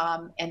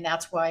 And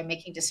that's why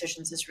making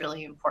decisions is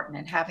really important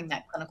and having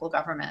that clinical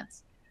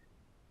governance.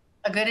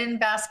 A good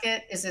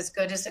in-basket is as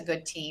good as a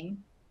good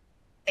team.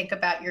 think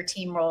about your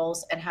team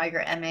roles and how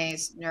your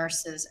MAs,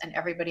 nurses, and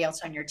everybody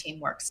else on your team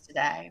works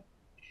today.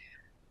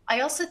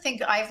 I also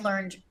think I've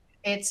learned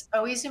it's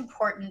always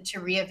important to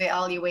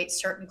reevaluate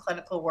certain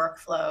clinical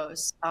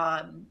workflows.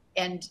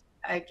 And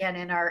again,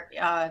 in our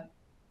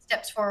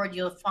steps forward,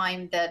 you'll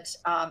find that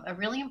a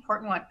really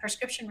important one,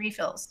 prescription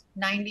refills,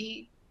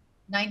 90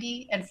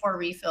 and 4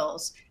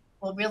 refills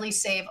will really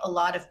save a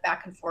lot of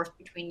back and forth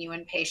between you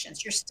and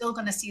patients. You're still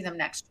going to see them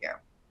next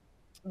year,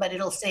 but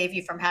it'll save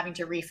you from having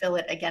to refill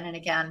it again and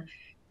again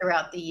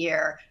throughout the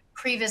year.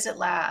 Pre-visit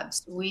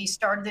labs. We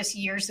started this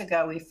years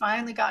ago. We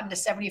finally gotten to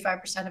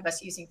 75% of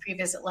us using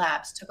pre-visit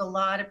labs. Took a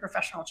lot of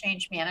professional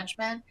change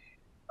management,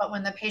 but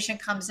when the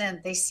patient comes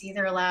in, they see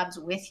their labs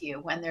with you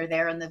when they're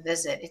there in the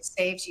visit. It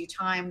saves you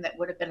time that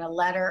would have been a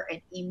letter,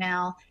 an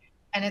email,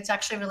 and it's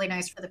actually really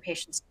nice for the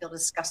patients to be able to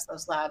discuss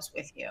those labs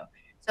with you.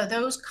 So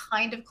those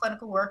kind of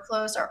clinical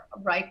workflows are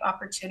ripe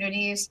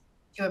opportunities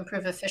to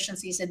improve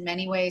efficiencies in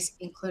many ways,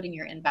 including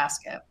your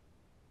in-basket.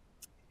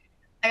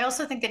 I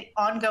also think that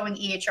ongoing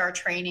EHR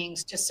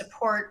trainings to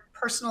support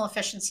personal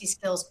efficiency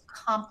skills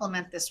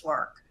complement this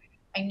work.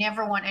 I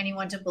never want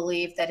anyone to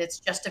believe that it's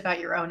just about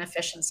your own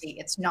efficiency.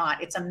 It's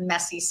not. It's a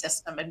messy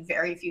system, and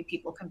very few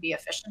people can be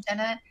efficient in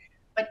it.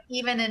 But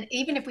even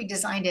if we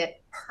designed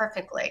it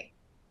perfectly,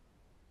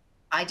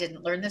 I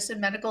didn't learn this in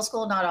medical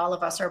school. Not all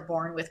of us are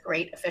born with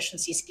great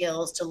efficiency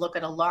skills to look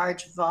at a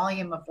large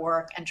volume of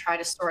work and try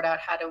to sort out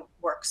how to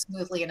work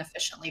smoothly and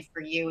efficiently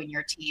for you and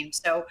your team.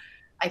 So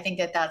I think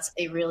that that's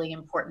a really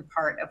important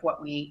part of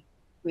what we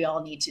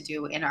all need to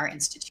do in our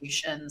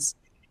institutions.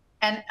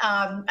 And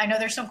I know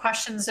there's some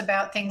questions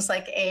about things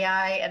like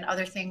AI and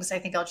other things. I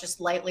think I'll just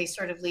lightly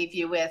sort of leave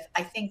you with,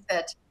 I think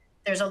that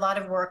there's a lot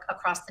of work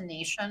across the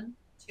nation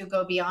to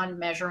go beyond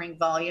measuring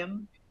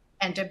volume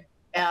and to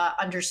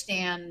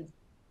understand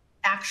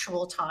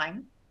actual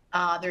time.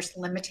 There's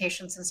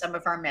limitations in some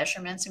of our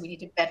measurements, and we need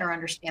to better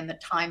understand the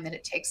time that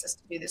it takes us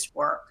to do this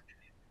work.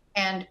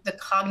 And the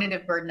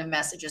cognitive burden of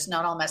messages.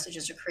 Not all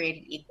messages are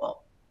created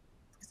equal.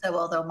 So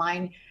although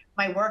my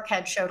work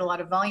had showed a lot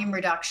of volume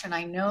reduction,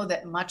 I know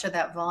that much of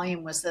that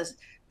volume was the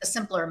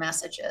simpler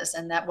messages,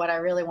 and that what I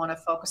really want to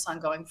focus on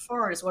going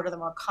forward is what are the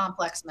more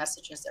complex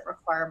messages that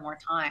require more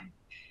time.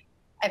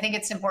 I think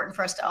it's important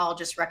for us to all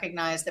just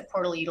recognize that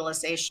portal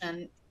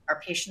utilization, our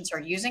patients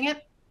are using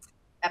it.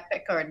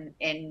 Epic or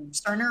in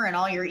Cerner and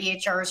all your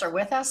EHRs are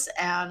with us,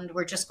 and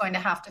we're just going to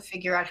have to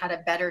figure out how to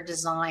better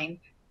design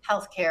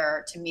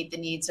healthcare to meet the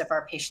needs of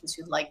our patients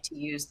who'd like to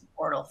use the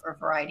portal for a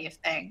variety of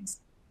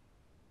things.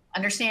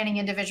 Understanding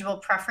individual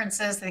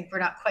preferences, I think we're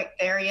not quite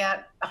there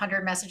yet.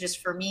 100 messages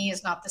for me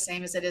is not the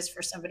same as it is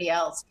for somebody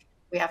else.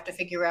 We have to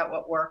figure out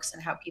what works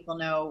and how people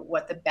know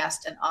what the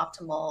best and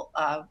optimal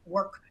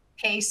work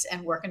pace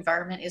and work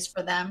environment is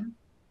for them.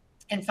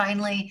 And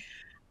finally,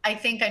 I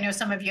know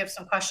some of you have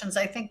some questions.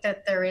 I think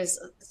that there is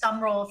some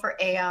role for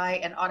AI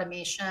and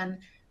automation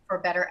for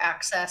better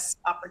access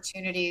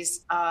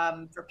opportunities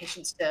for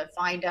patients to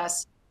find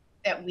us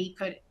that we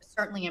could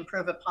certainly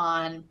improve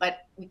upon,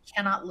 but we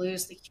cannot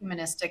lose the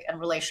humanistic and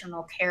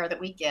relational care that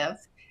we give.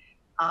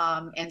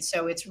 And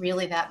so it's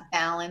really that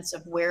balance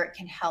of where it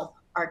can help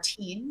our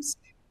teams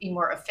be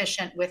more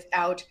efficient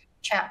without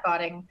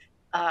chatbotting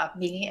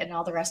me and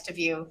all the rest of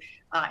you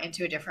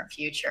into a different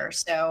future.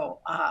 So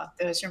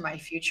those are my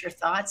future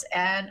thoughts.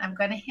 And I'm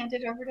going to hand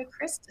it over to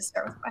Chris to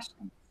start with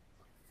questions.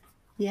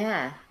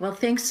 Yeah, well,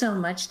 thanks so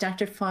much,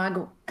 Dr.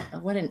 Fogg.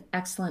 What an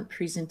excellent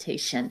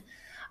presentation.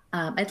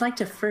 I'd like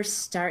to first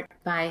start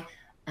by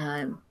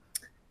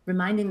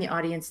reminding the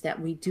audience that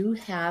we do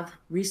have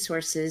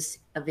resources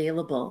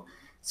available.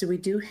 So we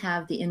do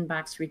have the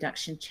inbox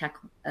reduction check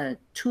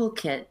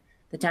toolkit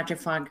that Dr.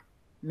 Fogg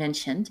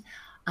mentioned.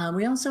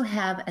 We also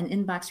have an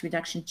inbox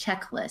reduction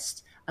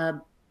checklist, a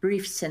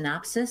brief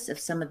synopsis of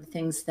some of the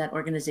things that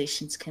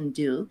organizations can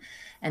do.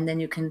 And then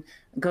you can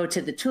go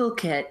to the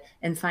toolkit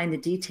and find the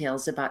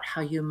details about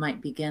how you might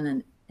begin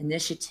an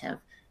initiative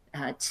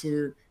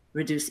to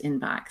reduce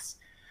inbox.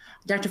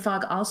 Dr.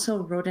 Fogg also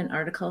wrote an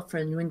article for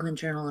the New England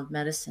Journal of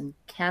Medicine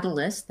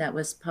Catalyst that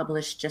was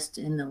published just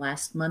in the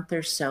last month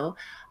or so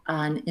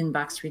on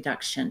inbox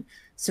reduction.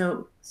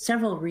 So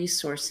several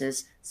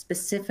resources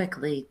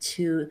specifically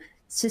to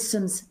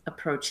systems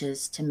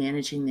approaches to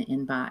managing the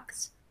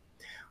inbox.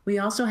 We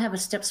also have a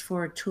Steps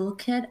Forward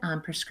toolkit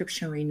on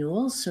prescription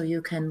renewals, so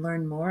you can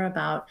learn more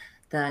about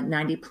the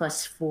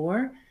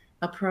 90+4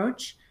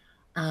 approach.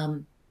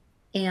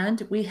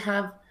 And we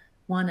have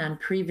one on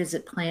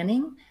pre-visit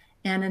planning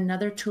and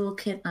another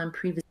toolkit on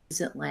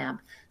pre-visit lab.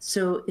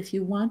 So if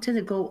you wanted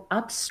to go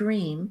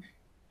upstream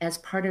as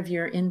part of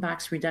your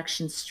inbox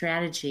reduction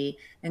strategy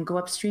and go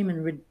upstream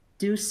and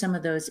reduce some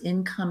of those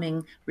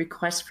incoming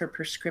requests for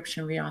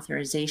prescription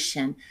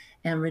reauthorization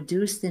and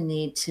reduce the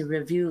need to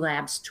review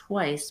labs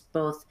twice,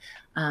 both,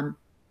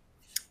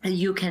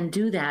 you can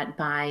do that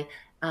by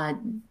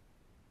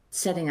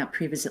setting up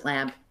pre-visit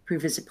lab,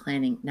 pre-visit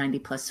planning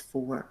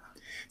 90+4.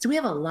 So we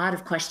have a lot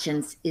of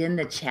questions in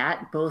the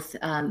chat, both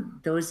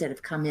those that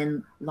have come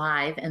in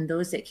live and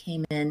those that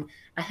came in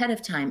ahead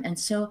of time. And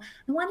so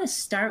I want to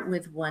start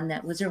with one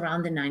that was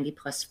around the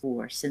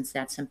 90+4, since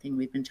that's something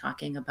we've been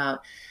talking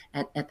about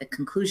at the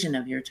conclusion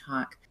of your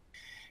talk.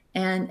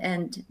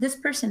 And this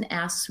person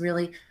asks,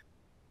 really,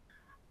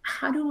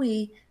 how do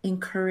we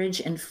encourage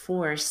and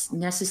force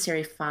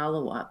necessary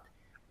follow-up,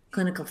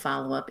 clinical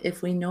follow-up,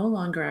 if we no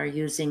longer are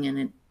using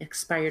an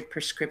expired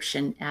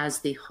prescription as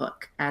the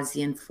hook, as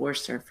the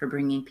enforcer for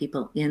bringing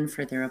people in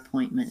for their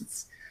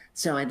appointments?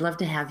 So I'd love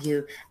to have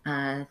you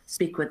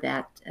speak with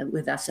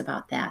us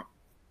about that.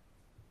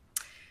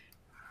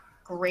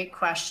 Great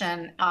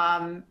question.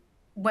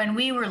 When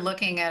we were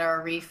looking at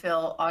our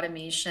refill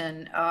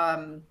automation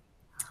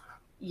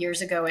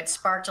years ago, it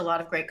sparked a lot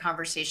of great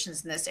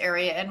conversations in this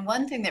area. And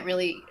one thing that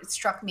really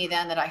struck me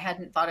then that I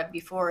hadn't thought of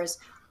before is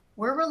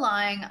we're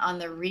relying on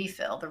the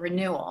refill, the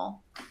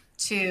renewal,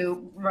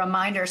 to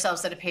remind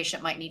ourselves that a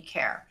patient might need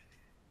care.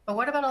 But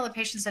what about all the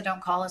patients that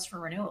don't call us for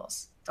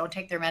renewals, don't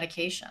take their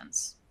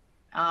medications?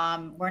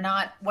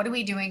 What are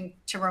we doing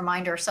to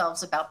remind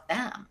ourselves about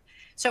them?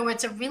 So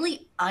it's a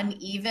really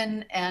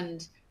uneven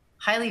and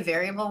highly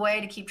variable way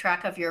to keep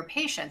track of your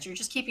patients. You're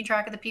just keeping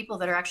track of the people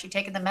that are actually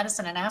taking the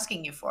medicine and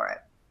asking you for it.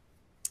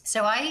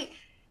 So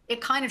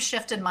it kind of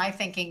shifted my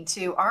thinking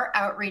to our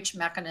outreach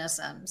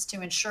mechanisms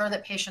to ensure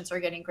that patients are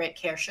getting great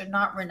care should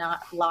not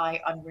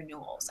rely on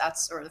renewals.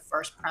 That's sort of the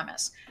first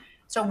premise.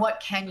 So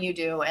what can you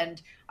do?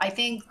 And I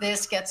think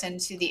this gets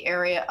into the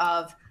area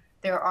of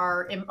there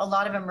are a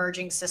lot of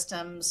emerging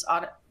systems,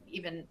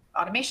 even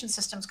automation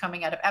systems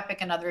coming out of Epic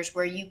and others,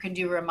 where you can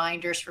do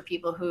reminders for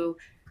people who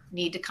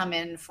need to come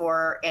in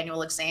for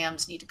annual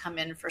exams, need to come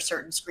in for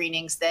certain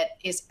screenings that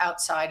is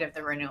outside of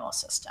the renewal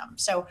system.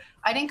 So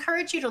I'd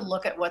encourage you to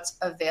look at what's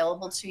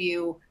available to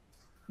you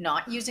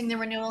not using the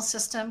renewal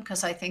system,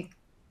 because I think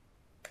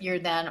you're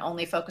then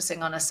only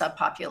focusing on a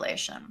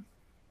subpopulation.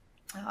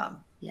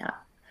 Yeah.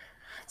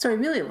 So I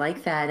really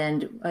like that.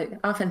 And I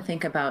often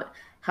think about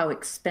how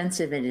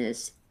expensive it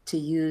is to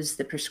use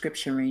the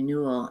prescription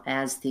renewal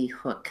as the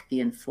hook,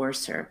 the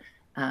enforcer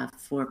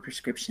for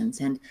prescriptions.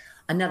 And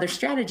another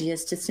strategy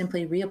is to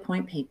simply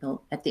reappoint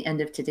people at the end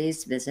of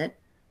today's visit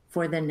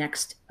for the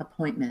next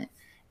appointment,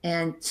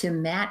 and to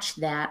match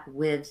that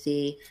with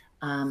the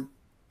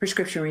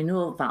prescription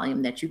renewal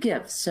volume that you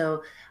give.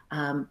 So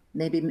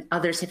maybe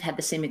others have had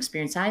the same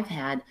experience I've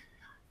had.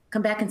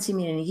 Come back and see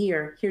me in a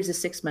year. Here's a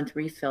 6-month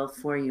refill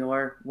for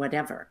your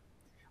whatever.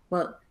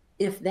 Well,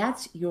 if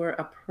that's your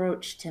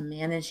approach to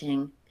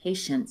managing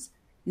patients,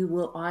 you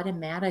will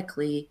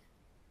automatically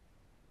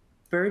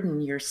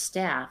burden your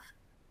staff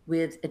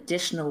with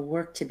additional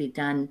work to be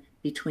done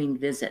between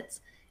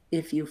visits.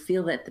 If you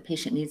feel that the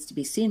patient needs to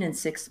be seen in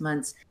 6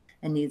 months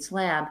and needs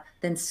lab,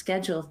 then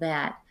schedule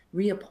that,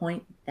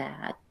 reappoint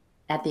that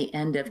at the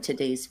end of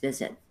today's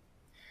visit.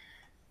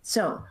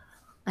 So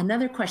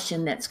another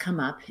question that's come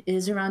up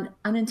is around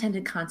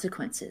unintended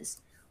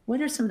consequences.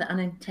 What are some of the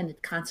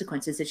unintended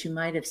consequences that you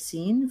might have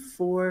seen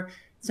for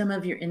some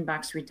of your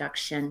inbox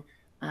reduction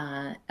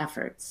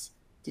efforts?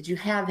 Did you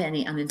have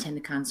any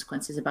unintended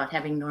consequences about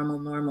having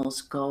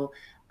normals go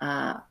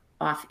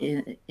off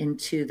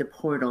into the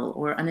portal,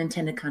 or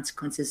unintended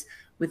consequences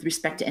with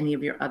respect to any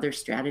of your other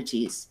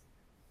strategies?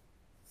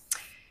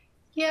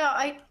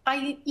 Yeah,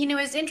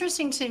 it's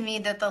interesting to me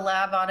that the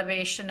lab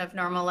automation of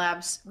normal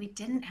labs, we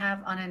didn't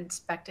have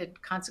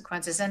unexpected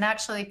consequences. And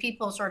actually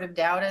people sort of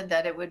doubted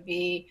that it would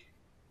be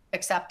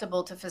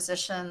acceptable to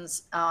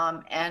physicians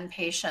and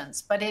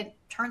patients. But it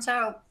turns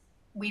out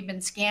we've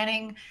been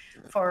scanning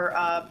for,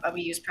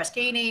 we use Press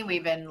Ganey,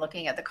 we've been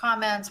looking at the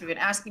comments, we've been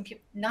asking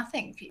people,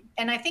 nothing.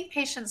 And I think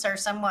patients are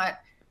somewhat,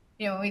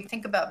 when we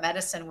think about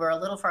medicine, we're a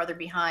little farther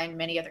behind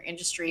many other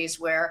industries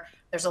where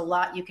there's a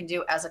lot you can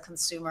do as a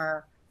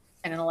consumer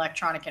in an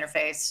electronic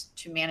interface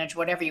to manage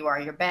whatever you are,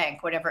 your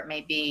bank, whatever it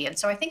may be. And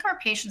so I think our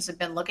patients have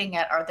been looking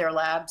at their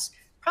labs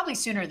probably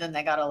sooner than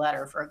they got a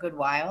letter for a good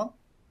while.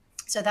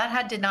 So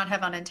that did not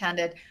have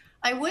unintended.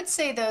 I would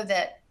say, though,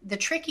 that the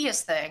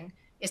trickiest thing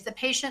is the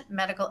patient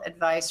medical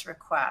advice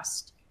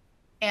request.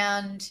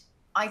 And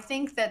I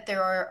think that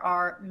there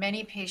are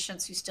many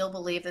patients who still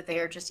believe that they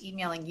are just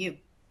emailing you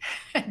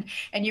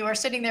and you are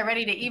sitting there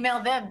ready to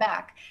email them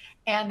back.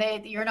 And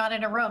you're not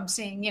in a room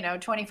seeing,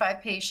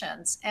 25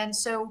 patients. And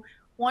so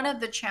one of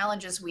the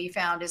challenges we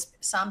found is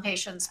some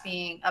patients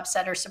being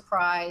upset or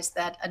surprised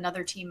that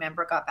another team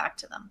member got back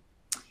to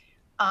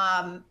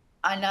them.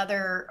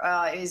 Another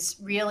is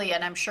really,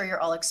 and I'm sure you're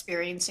all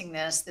experiencing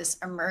this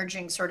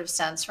emerging sort of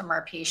sense from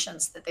our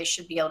patients that they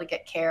should be able to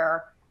get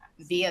care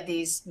via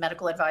these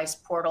medical advice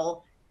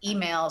portal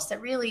emails that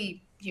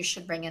really you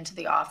should bring into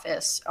the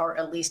office or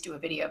at least do a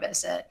video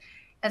visit.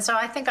 And so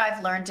I think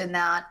I've learned in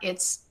that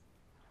it's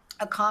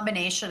a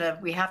combination of,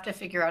 we have to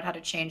figure out how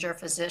to change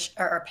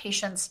our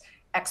patients'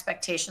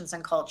 expectations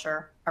and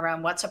culture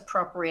around what's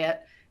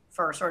appropriate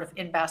for sort of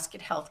in-basket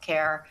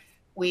healthcare.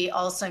 We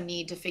also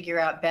need to figure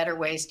out better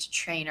ways to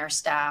train our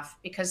staff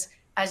because,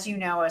 as you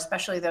know,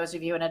 especially those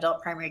of you in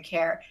adult primary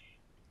care,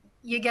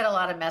 you get a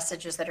lot of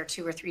messages that are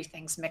 2 or 3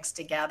 things mixed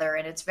together,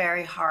 and it's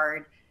very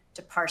hard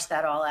to parse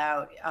that all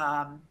out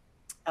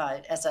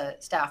as a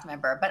staff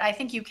member. But I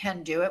think you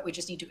can do it. We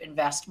just need to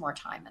invest more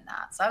time in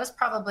that. So that was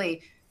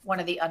probably one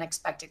of the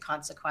unexpected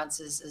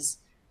consequences, is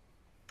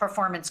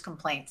performance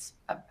complaints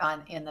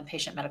in the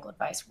patient medical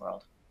advice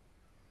world.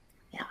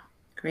 Yeah,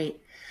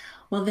 great.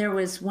 Well, there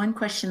was one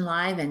question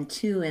live and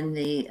two in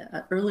the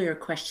earlier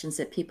questions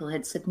that people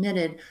had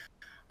submitted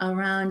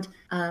around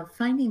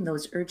finding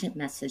those urgent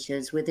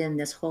messages within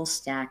this whole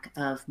stack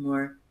of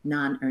more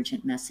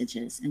non-urgent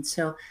messages. And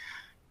so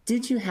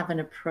did you have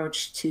an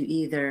approach to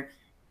either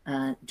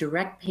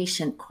direct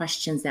patient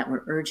questions that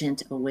were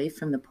urgent away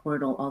from the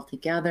portal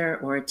altogether,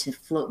 or to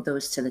float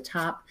those to the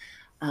top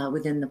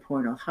within the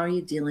portal? How are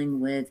you dealing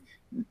with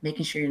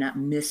making sure you're not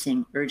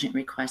missing urgent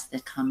requests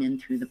that come in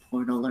through the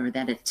portal, or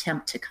that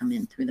attempt to come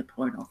in through the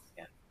portal?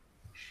 Yeah.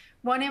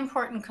 One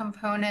important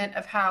component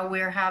of how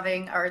we're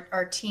having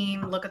our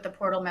team look at the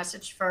portal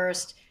message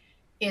first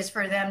is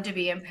for them to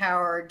be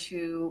empowered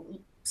to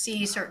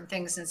see certain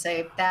things and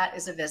say, that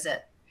is a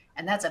visit,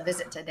 and that's a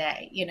visit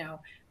today. You know,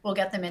 we'll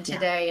get them in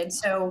today. Yeah. And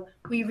so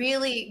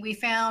we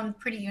found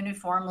pretty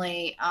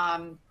uniformly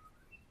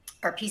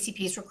our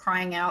PCPs were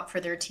crying out for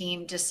their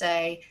team to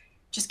say,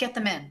 just get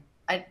them in.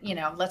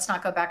 Let's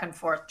not go back and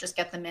forth, just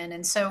get them in.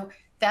 And so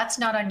that's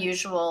not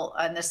unusual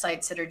on the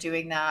sites that are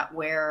doing that,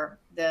 where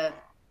the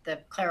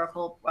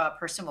clerical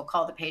person will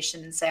call the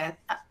patient and say,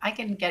 I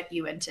can get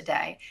you in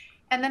today.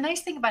 And the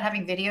nice thing about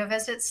having video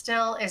visits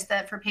still is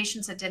that for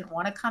patients that didn't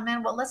want to come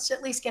in, well, let's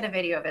at least get a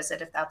video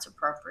visit if that's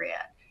appropriate.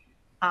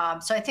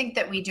 So I think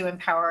that we do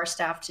empower our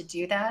staff to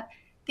do that.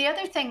 The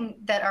other thing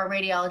that our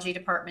radiology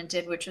department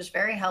did, which was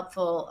very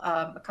helpful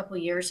a couple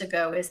of years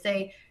ago, is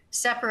they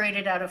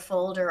separated out a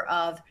folder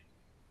of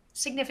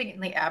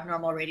significantly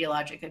abnormal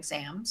radiologic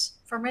exams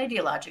from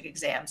radiologic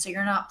exams. So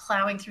you're not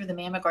plowing through the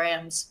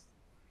mammograms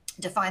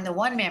to find the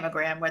one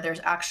mammogram where there's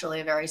actually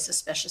a very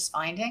suspicious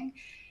finding.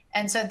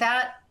 And so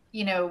that,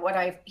 what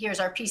I hear is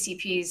our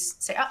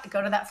PCPs say,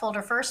 go to that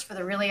folder first for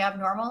the really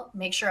abnormal,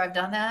 make sure I've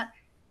done that.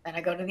 Then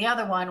I go to the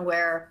other one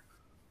where,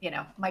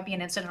 might be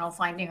an incidental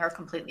finding or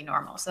completely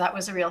normal. So that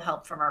was a real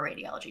help from our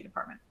radiology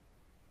department.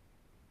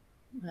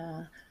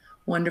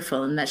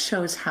 Wonderful. And that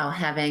shows how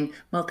having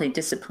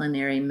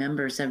multidisciplinary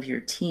members of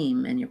your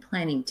team and your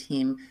planning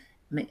team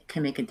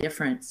can make a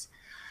difference.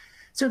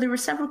 So there were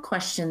several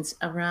questions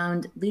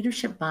around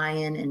leadership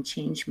buy-in and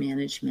change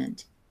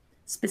management.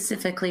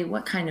 Specifically,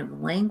 what kind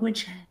of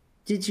language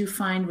did you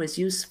find was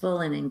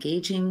useful in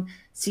engaging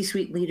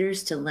C-suite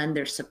leaders to lend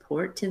their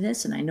support to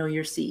this? And I know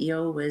your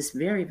CEO was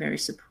very, very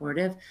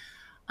supportive.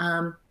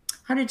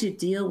 How did you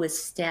deal with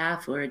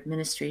staff or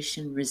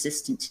administration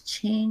resistant to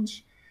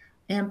change?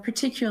 And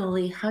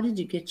particularly, how did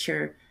you get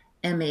your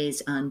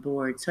MAs on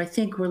board? So I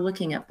think we're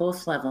looking at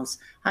both levels.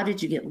 How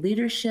did you get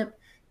leadership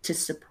to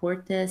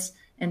support this?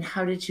 And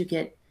how did you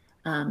get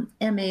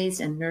MAs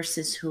and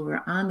nurses who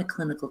were on the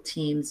clinical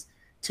teams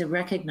to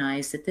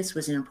recognize that this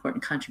was an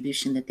important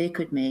contribution that they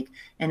could make,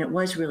 and it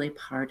was really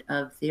part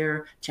of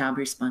their job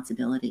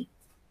responsibility?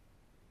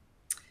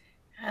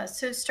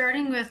 So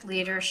starting with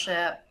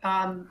leadership,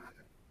 what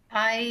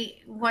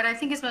I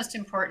think is most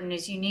important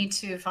is you need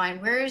to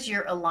find where is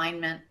your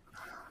alignment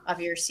of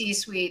your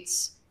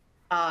C-suite's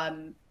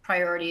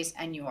priorities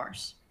and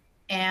yours.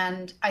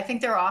 And I think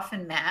they're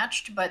often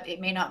matched, but it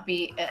may not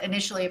be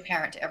initially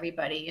apparent to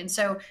everybody. And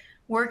so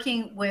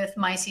working with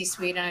my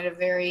C-suite, and I had a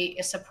very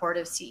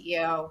supportive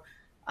CEO,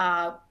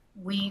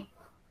 we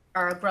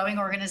are a growing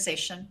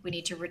organization. We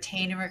need to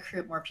retain and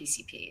recruit more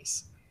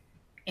PCPs.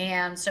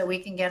 And so we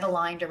can get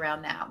aligned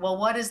around that. Well,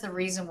 what is the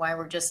reason why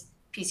we're just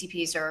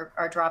PCPs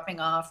are dropping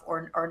off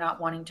or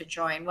not wanting to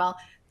join? Well,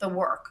 the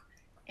work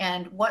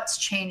and what's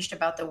changed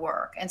about the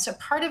work. And so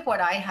part of what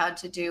I had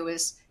to do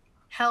is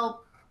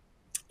help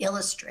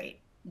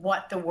illustrate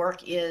what the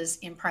work is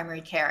in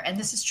primary care. And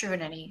this is true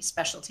in any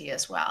specialty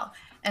as well.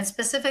 And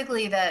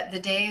specifically that the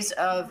days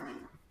of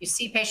you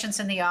see patients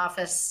in the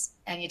office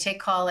and you take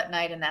call at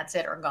night and that's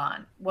it, are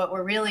gone. What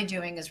we're really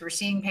doing is we're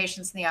seeing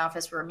patients in the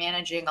office. We're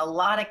managing a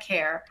lot of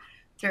care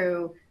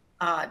through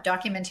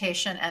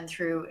documentation and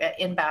through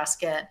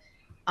in-basket.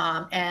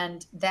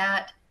 And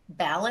that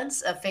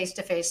balance of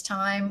face-to-face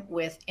time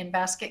with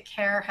in-basket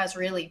care has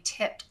really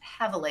tipped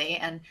heavily.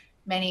 And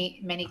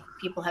many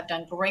people have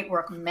done great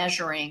work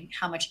measuring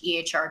how much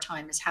EHR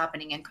time is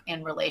happening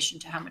in relation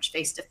to how much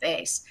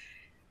face-to-face.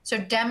 So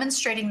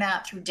demonstrating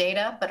that through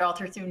data, but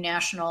also through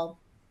national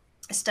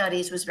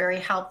studies was very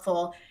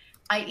helpful.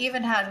 I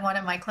even had one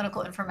of my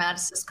clinical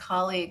informaticist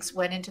colleagues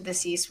went into the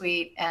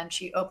C-suite and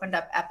she opened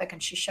up Epic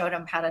and she showed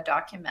them how to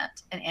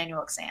document an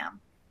annual exam.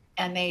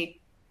 And they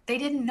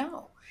didn't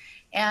know.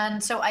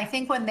 And so I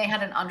think when they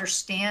had an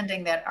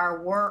understanding that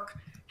our work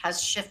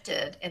has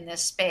shifted in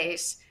this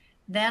space,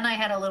 then I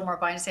had a little more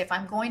buy-in to say, if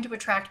I'm going to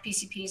attract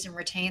PCPs and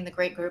retain the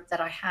great group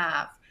that I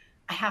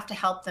have to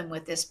help them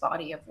with this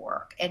body of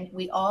work. And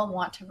we all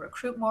want to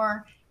recruit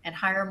more and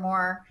hire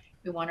more.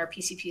 We want our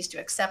PCPs to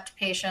accept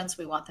patients.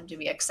 We want them to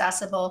be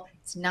accessible.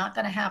 It's not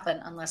going to happen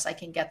unless I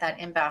can get that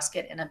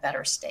in-basket in a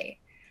better state.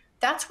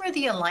 That's where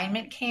the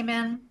alignment came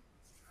in.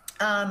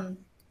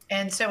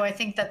 And so I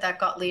think that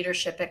got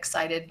leadership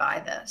excited by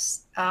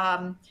this.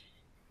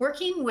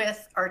 Working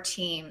with our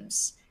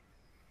teams,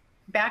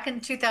 back in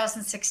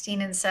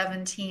 2016 and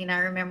 17, I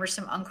remember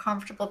some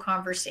uncomfortable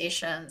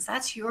conversations.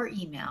 That's your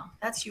email.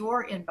 That's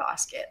your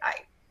in-basket.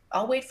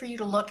 I'll wait for you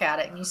to look at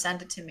it and you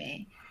send it to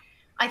me.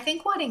 I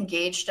think what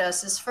engaged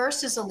us is,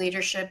 first, as a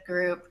leadership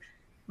group,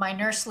 my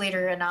nurse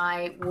leader and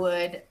I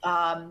would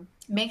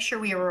make sure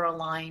we were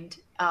aligned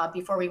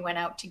before we went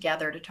out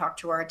together to talk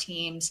to our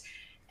teams.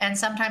 And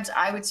sometimes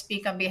I would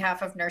speak on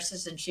behalf of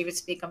nurses and she would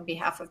speak on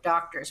behalf of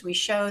doctors. We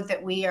showed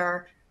that we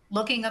are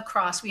looking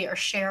across, we are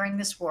sharing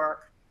this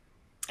work.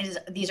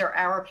 These are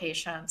our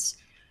patients,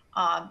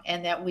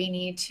 and that we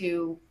need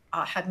to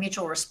have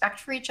mutual respect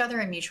for each other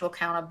and mutual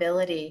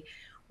accountability.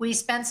 We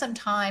spent some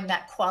time,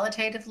 that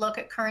qualitative look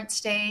at current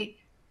state.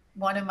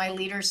 One of my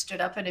leaders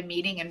stood up at a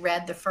meeting and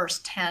read the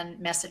first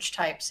 10 message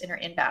types in her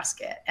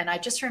in-basket. And I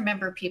just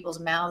remember people's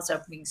mouths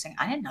opening saying,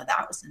 I didn't know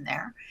that was in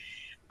there.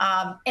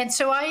 And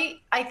so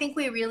I think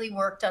we really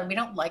worked on, we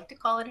don't like to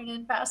call it an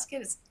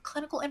in-basket, it's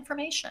clinical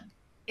information,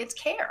 it's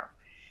care.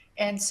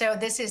 And so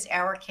this is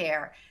our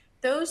care.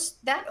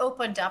 That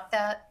opened up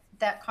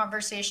that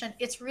conversation.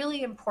 It's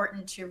really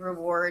important to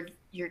reward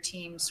your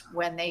teams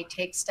when they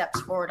take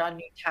steps forward on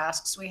new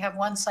tasks. We have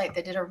one site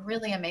that did a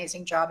really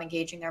amazing job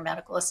engaging their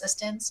medical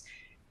assistants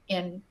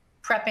in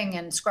prepping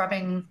and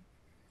scrubbing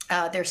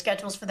their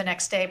schedules for the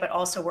next day, but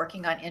also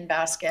working on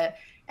in-basket.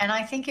 And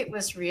I think it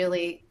was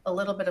really a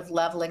little bit of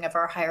leveling of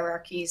our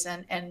hierarchies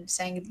and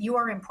saying, you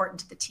are important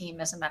to the team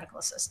as a medical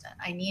assistant.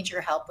 I need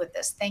your help with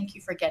this. Thank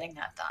you for getting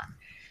that done.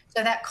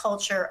 So that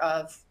culture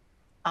of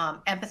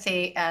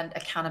empathy and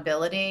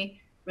accountability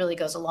really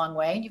goes a long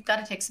way. You've got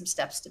to take some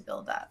steps to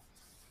build that.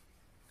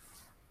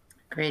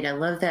 Great. I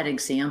love that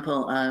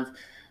example of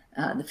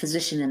the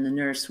physician and the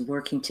nurse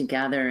working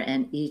together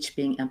and each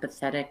being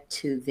empathetic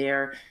to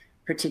their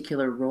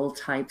particular role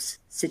types,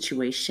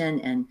 situation,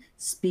 and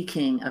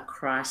speaking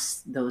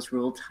across those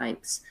role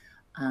types.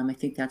 I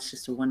think that's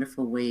just a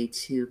wonderful way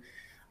to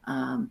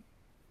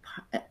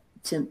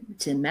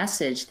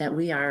message that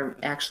we are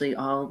actually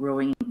all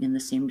rowing in the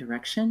same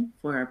direction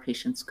for our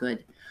patients'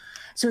 good.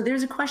 So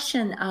there's a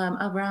question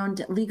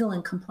around legal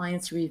and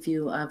compliance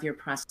review of your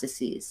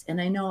processes. And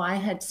I know I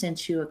had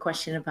sent you a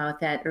question about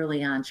that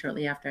early on,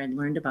 shortly after I'd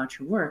learned about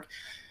your work.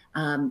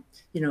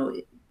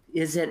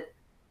 Is it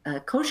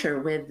kosher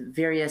with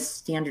various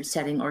standard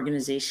setting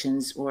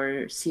organizations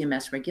or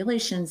CMS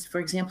regulations, for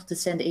example, to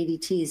send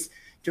ADTs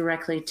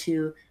directly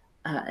to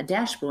a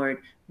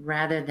dashboard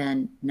rather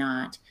than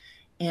not?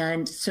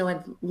 And so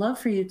I'd love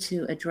for you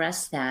to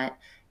address that.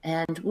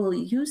 And we'll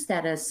use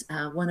that as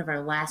one of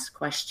our last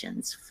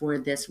questions for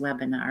this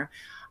webinar.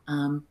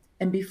 And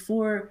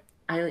before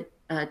I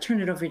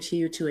turn it over to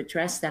you to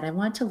address that, I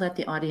want to let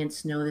the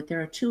audience know that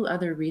there are two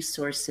other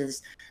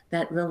resources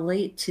that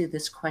relate to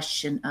this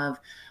question of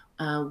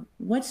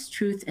what's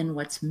truth and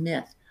what's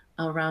myth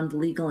around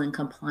legal and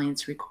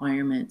compliance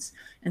requirements.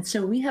 And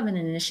so we have an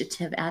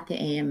initiative at the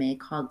AMA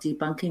called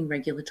Debunking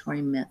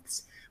Regulatory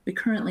Myths. We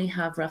currently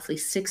have roughly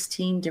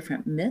 16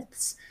 different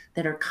myths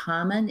that are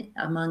common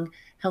among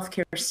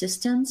healthcare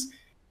systems.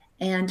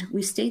 And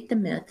we state the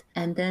myth,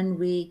 and then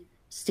we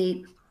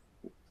state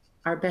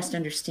our best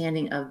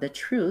understanding of the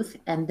truth,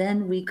 and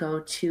then we go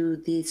to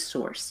the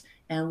source,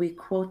 and we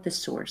quote the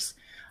source,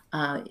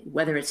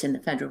 whether it's in the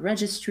Federal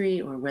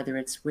Registry or whether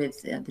it's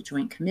with the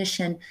Joint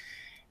Commission.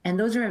 And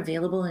those are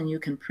available, and you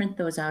can print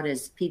those out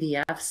as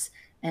PDFs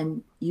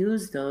and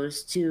use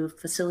those to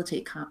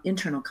facilitate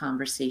internal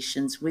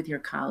conversations with your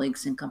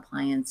colleagues in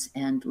compliance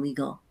and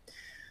legal.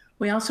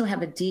 We also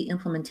have a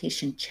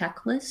de-implementation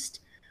checklist,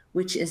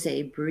 which is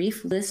a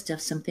brief list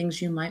of some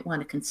things you might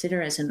want to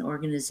consider as an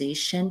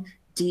organization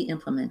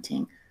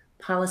de-implementing,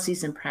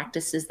 policies and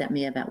practices that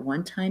may have at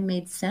one time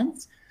made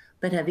sense,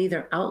 but have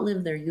either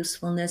outlived their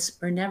usefulness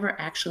or never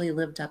actually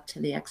lived up to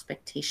the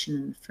expectation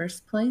in the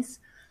first place.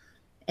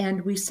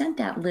 And we sent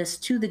that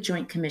list to the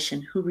Joint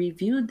Commission, who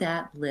reviewed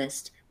that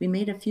list. We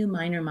made a few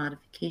minor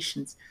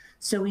modifications.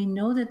 So we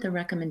know that the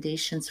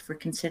recommendations for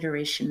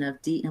consideration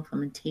of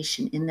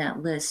de-implementation in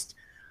that list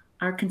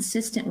are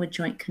consistent with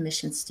Joint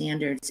Commission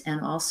standards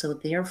and also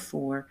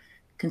therefore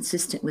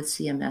consistent with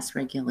CMS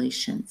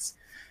regulations.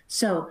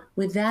 So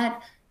with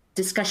that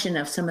discussion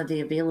of some of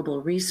the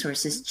available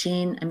resources,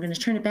 Jane, I'm going to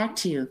turn it back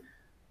to you.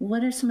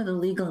 What are some of the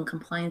legal and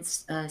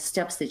compliance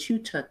steps that you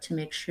took to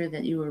make sure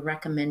that you were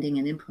recommending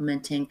and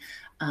implementing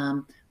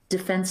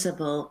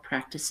defensible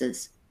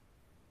practices?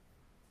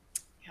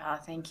 Yeah,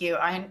 thank you.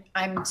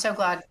 I'm so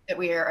glad that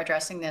we are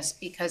addressing this,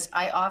 because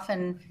I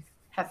often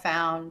have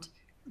found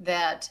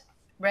that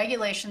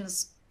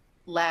regulations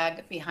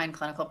lag behind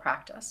clinical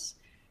practice.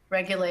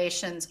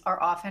 Regulations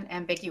are often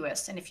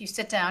ambiguous. And if you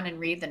sit down and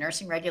read the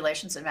nursing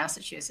regulations in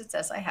Massachusetts,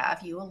 as I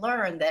have, you will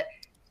learn that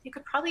you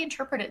could probably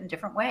interpret it in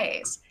different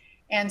ways.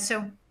 And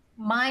so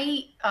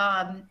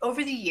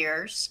Over the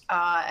years,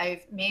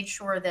 I've made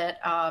sure that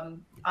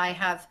I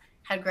have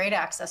had great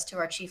access to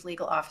our chief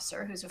legal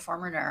officer, who's a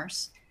former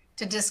nurse,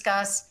 to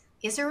discuss,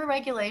 is there a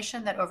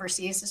regulation that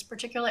oversees this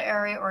particular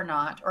area or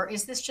not? Or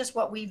is this just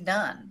what we've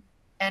done?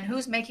 And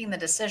who's making the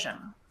decision?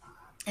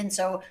 And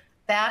so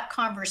that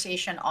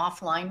conversation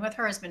offline with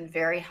her has been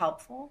very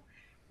helpful.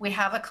 We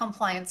have a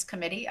compliance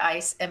committee.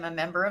 I am a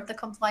member of the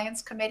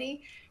compliance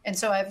committee. And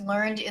so I've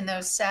learned in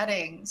those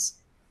settings,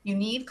 you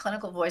need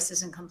clinical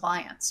voices in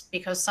compliance,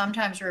 because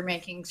sometimes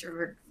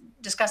we're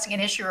discussing an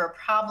issue or a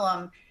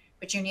problem,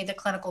 but you need the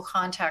clinical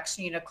context.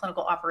 You need a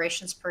clinical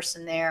operations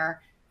person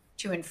there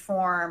to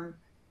inform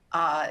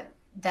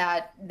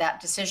that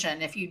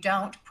decision. If you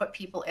don't put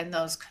people in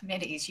those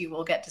committees, you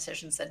will get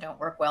decisions that don't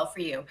work well for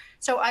you.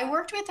 So I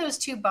worked with those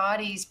two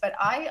bodies, but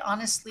I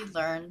honestly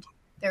learned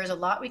there's a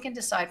lot we can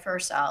decide for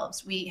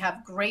ourselves. We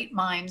have great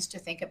minds to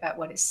think about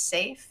what is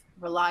safe,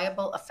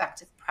 reliable,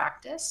 effective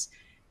practice.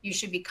 You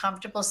should be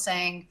comfortable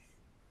saying,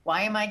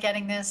 why am I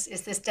getting this?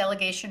 Is this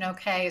delegation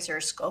okay? Is there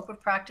a scope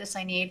of practice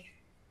I need?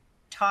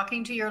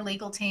 Talking to your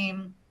legal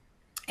team,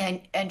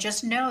 and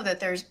just know that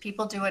there's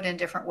people do it in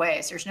different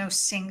ways. There's no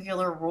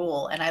singular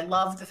rule. And I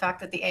love the fact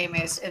that the AMA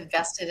is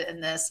invested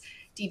in this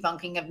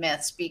debunking of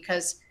myths,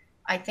 because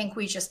I think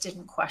we just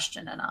didn't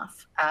question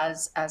enough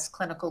as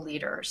clinical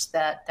leaders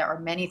that there are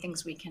many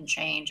things we can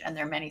change, and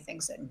there are many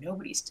things that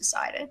nobody's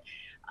decided.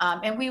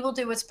 And we will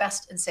do what's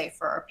best and safe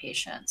for our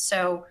patients.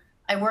 So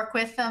I work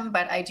with them,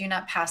 but I do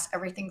not pass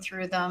everything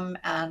through them.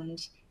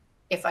 And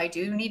if I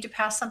do need to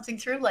pass something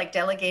through, like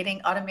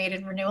delegating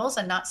automated renewals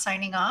and not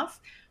signing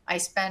off, I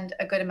spend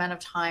a good amount of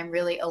time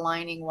really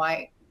aligning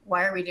why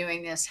are we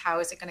doing this? How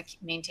is it going to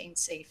maintain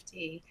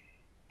safety?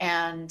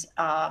 And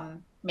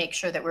make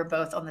sure that we're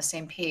both on the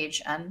same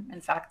page. And in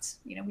fact,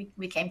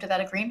 we came to that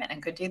agreement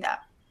and could do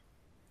that.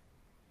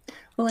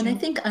 Well, and I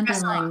think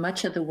underlying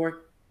much of the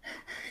work,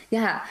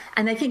 yeah,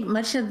 and I think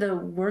much of the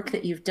work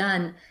that you've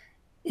done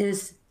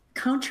is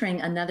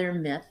countering another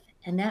myth.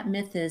 And that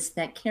myth is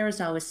that care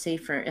is always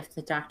safer if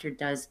the doctor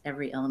does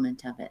every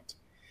element of it.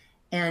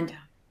 And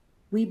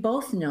we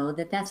both know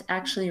that that's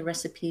actually a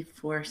recipe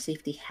for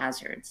safety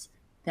hazards,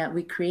 that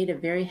we create a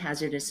very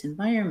hazardous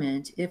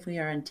environment if we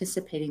are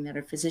anticipating that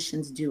our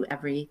physicians do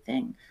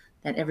everything,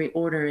 that every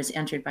order is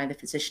entered by the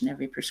physician,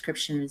 every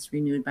prescription is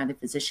renewed by the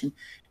physician,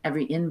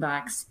 every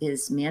inbox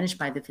is managed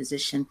by the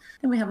physician.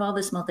 Then we have all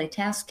this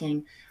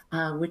multitasking,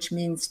 which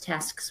means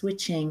task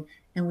switching,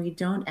 and we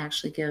don't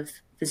actually give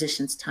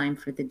physicians time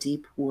for the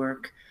deep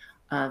work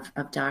of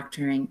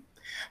doctoring.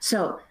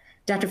 So,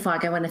 Dr.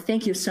 Fogg, I want to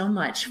thank you so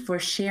much for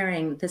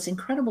sharing this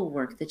incredible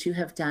work that you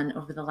have done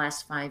over the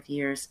last 5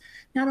 years,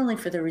 not only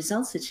for the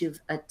results that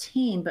you've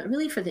attained, but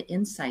really for the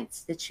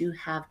insights that you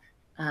have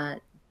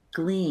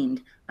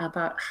gleaned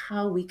about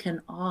how we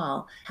can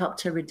all help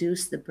to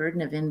reduce the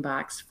burden of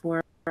inbox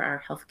for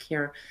our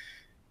healthcare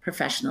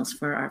professionals,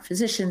 for our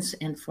physicians,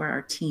 and for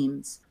our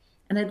teams.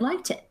 And I'd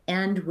like to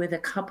end with a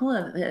couple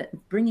of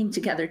bringing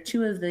together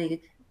two of the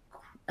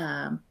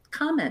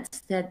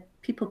comments that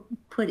people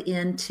put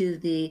into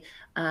the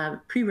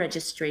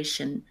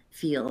pre-registration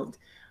field.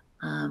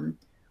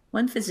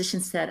 One physician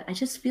said, I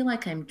just feel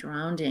like I'm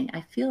drowning.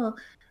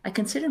 I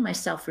consider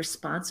myself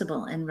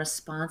responsible and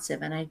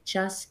responsive, and I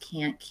just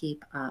can't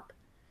keep up.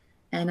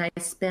 And I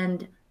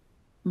spend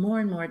more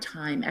and more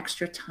time,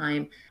 extra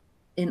time,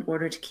 in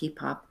order to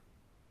keep up.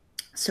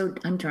 So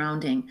I'm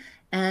drowning.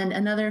 And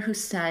another who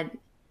said,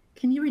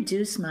 can you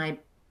reduce my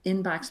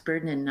inbox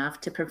burden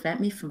enough to prevent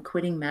me from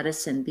quitting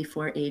medicine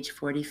before age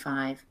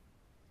 45?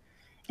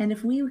 And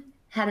if we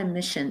had a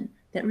mission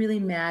that really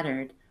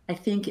mattered, I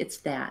think it's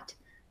that,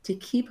 to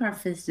keep our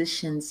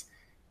physicians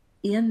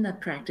in the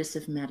practice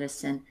of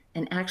medicine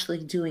and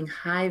actually doing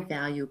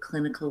high-value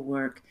clinical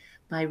work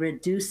by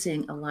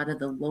reducing a lot of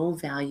the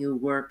low-value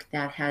work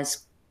that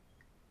has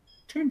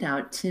turned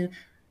out to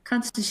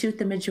constitute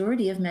the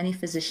majority of many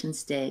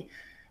physicians' day.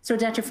 So,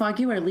 Dr. Fogg,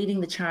 you are leading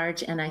the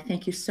charge, and I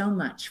thank you so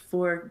much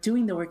for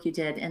doing the work you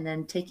did and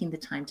then taking the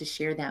time to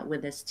share that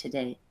with us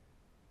today.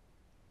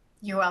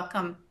 You're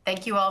welcome.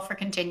 Thank you all for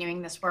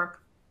continuing this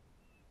work.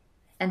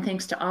 And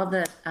thanks to all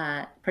the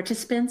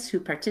participants who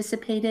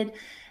participated.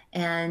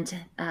 And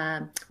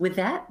with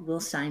that,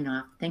 we'll sign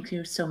off. Thank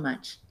you so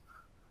much.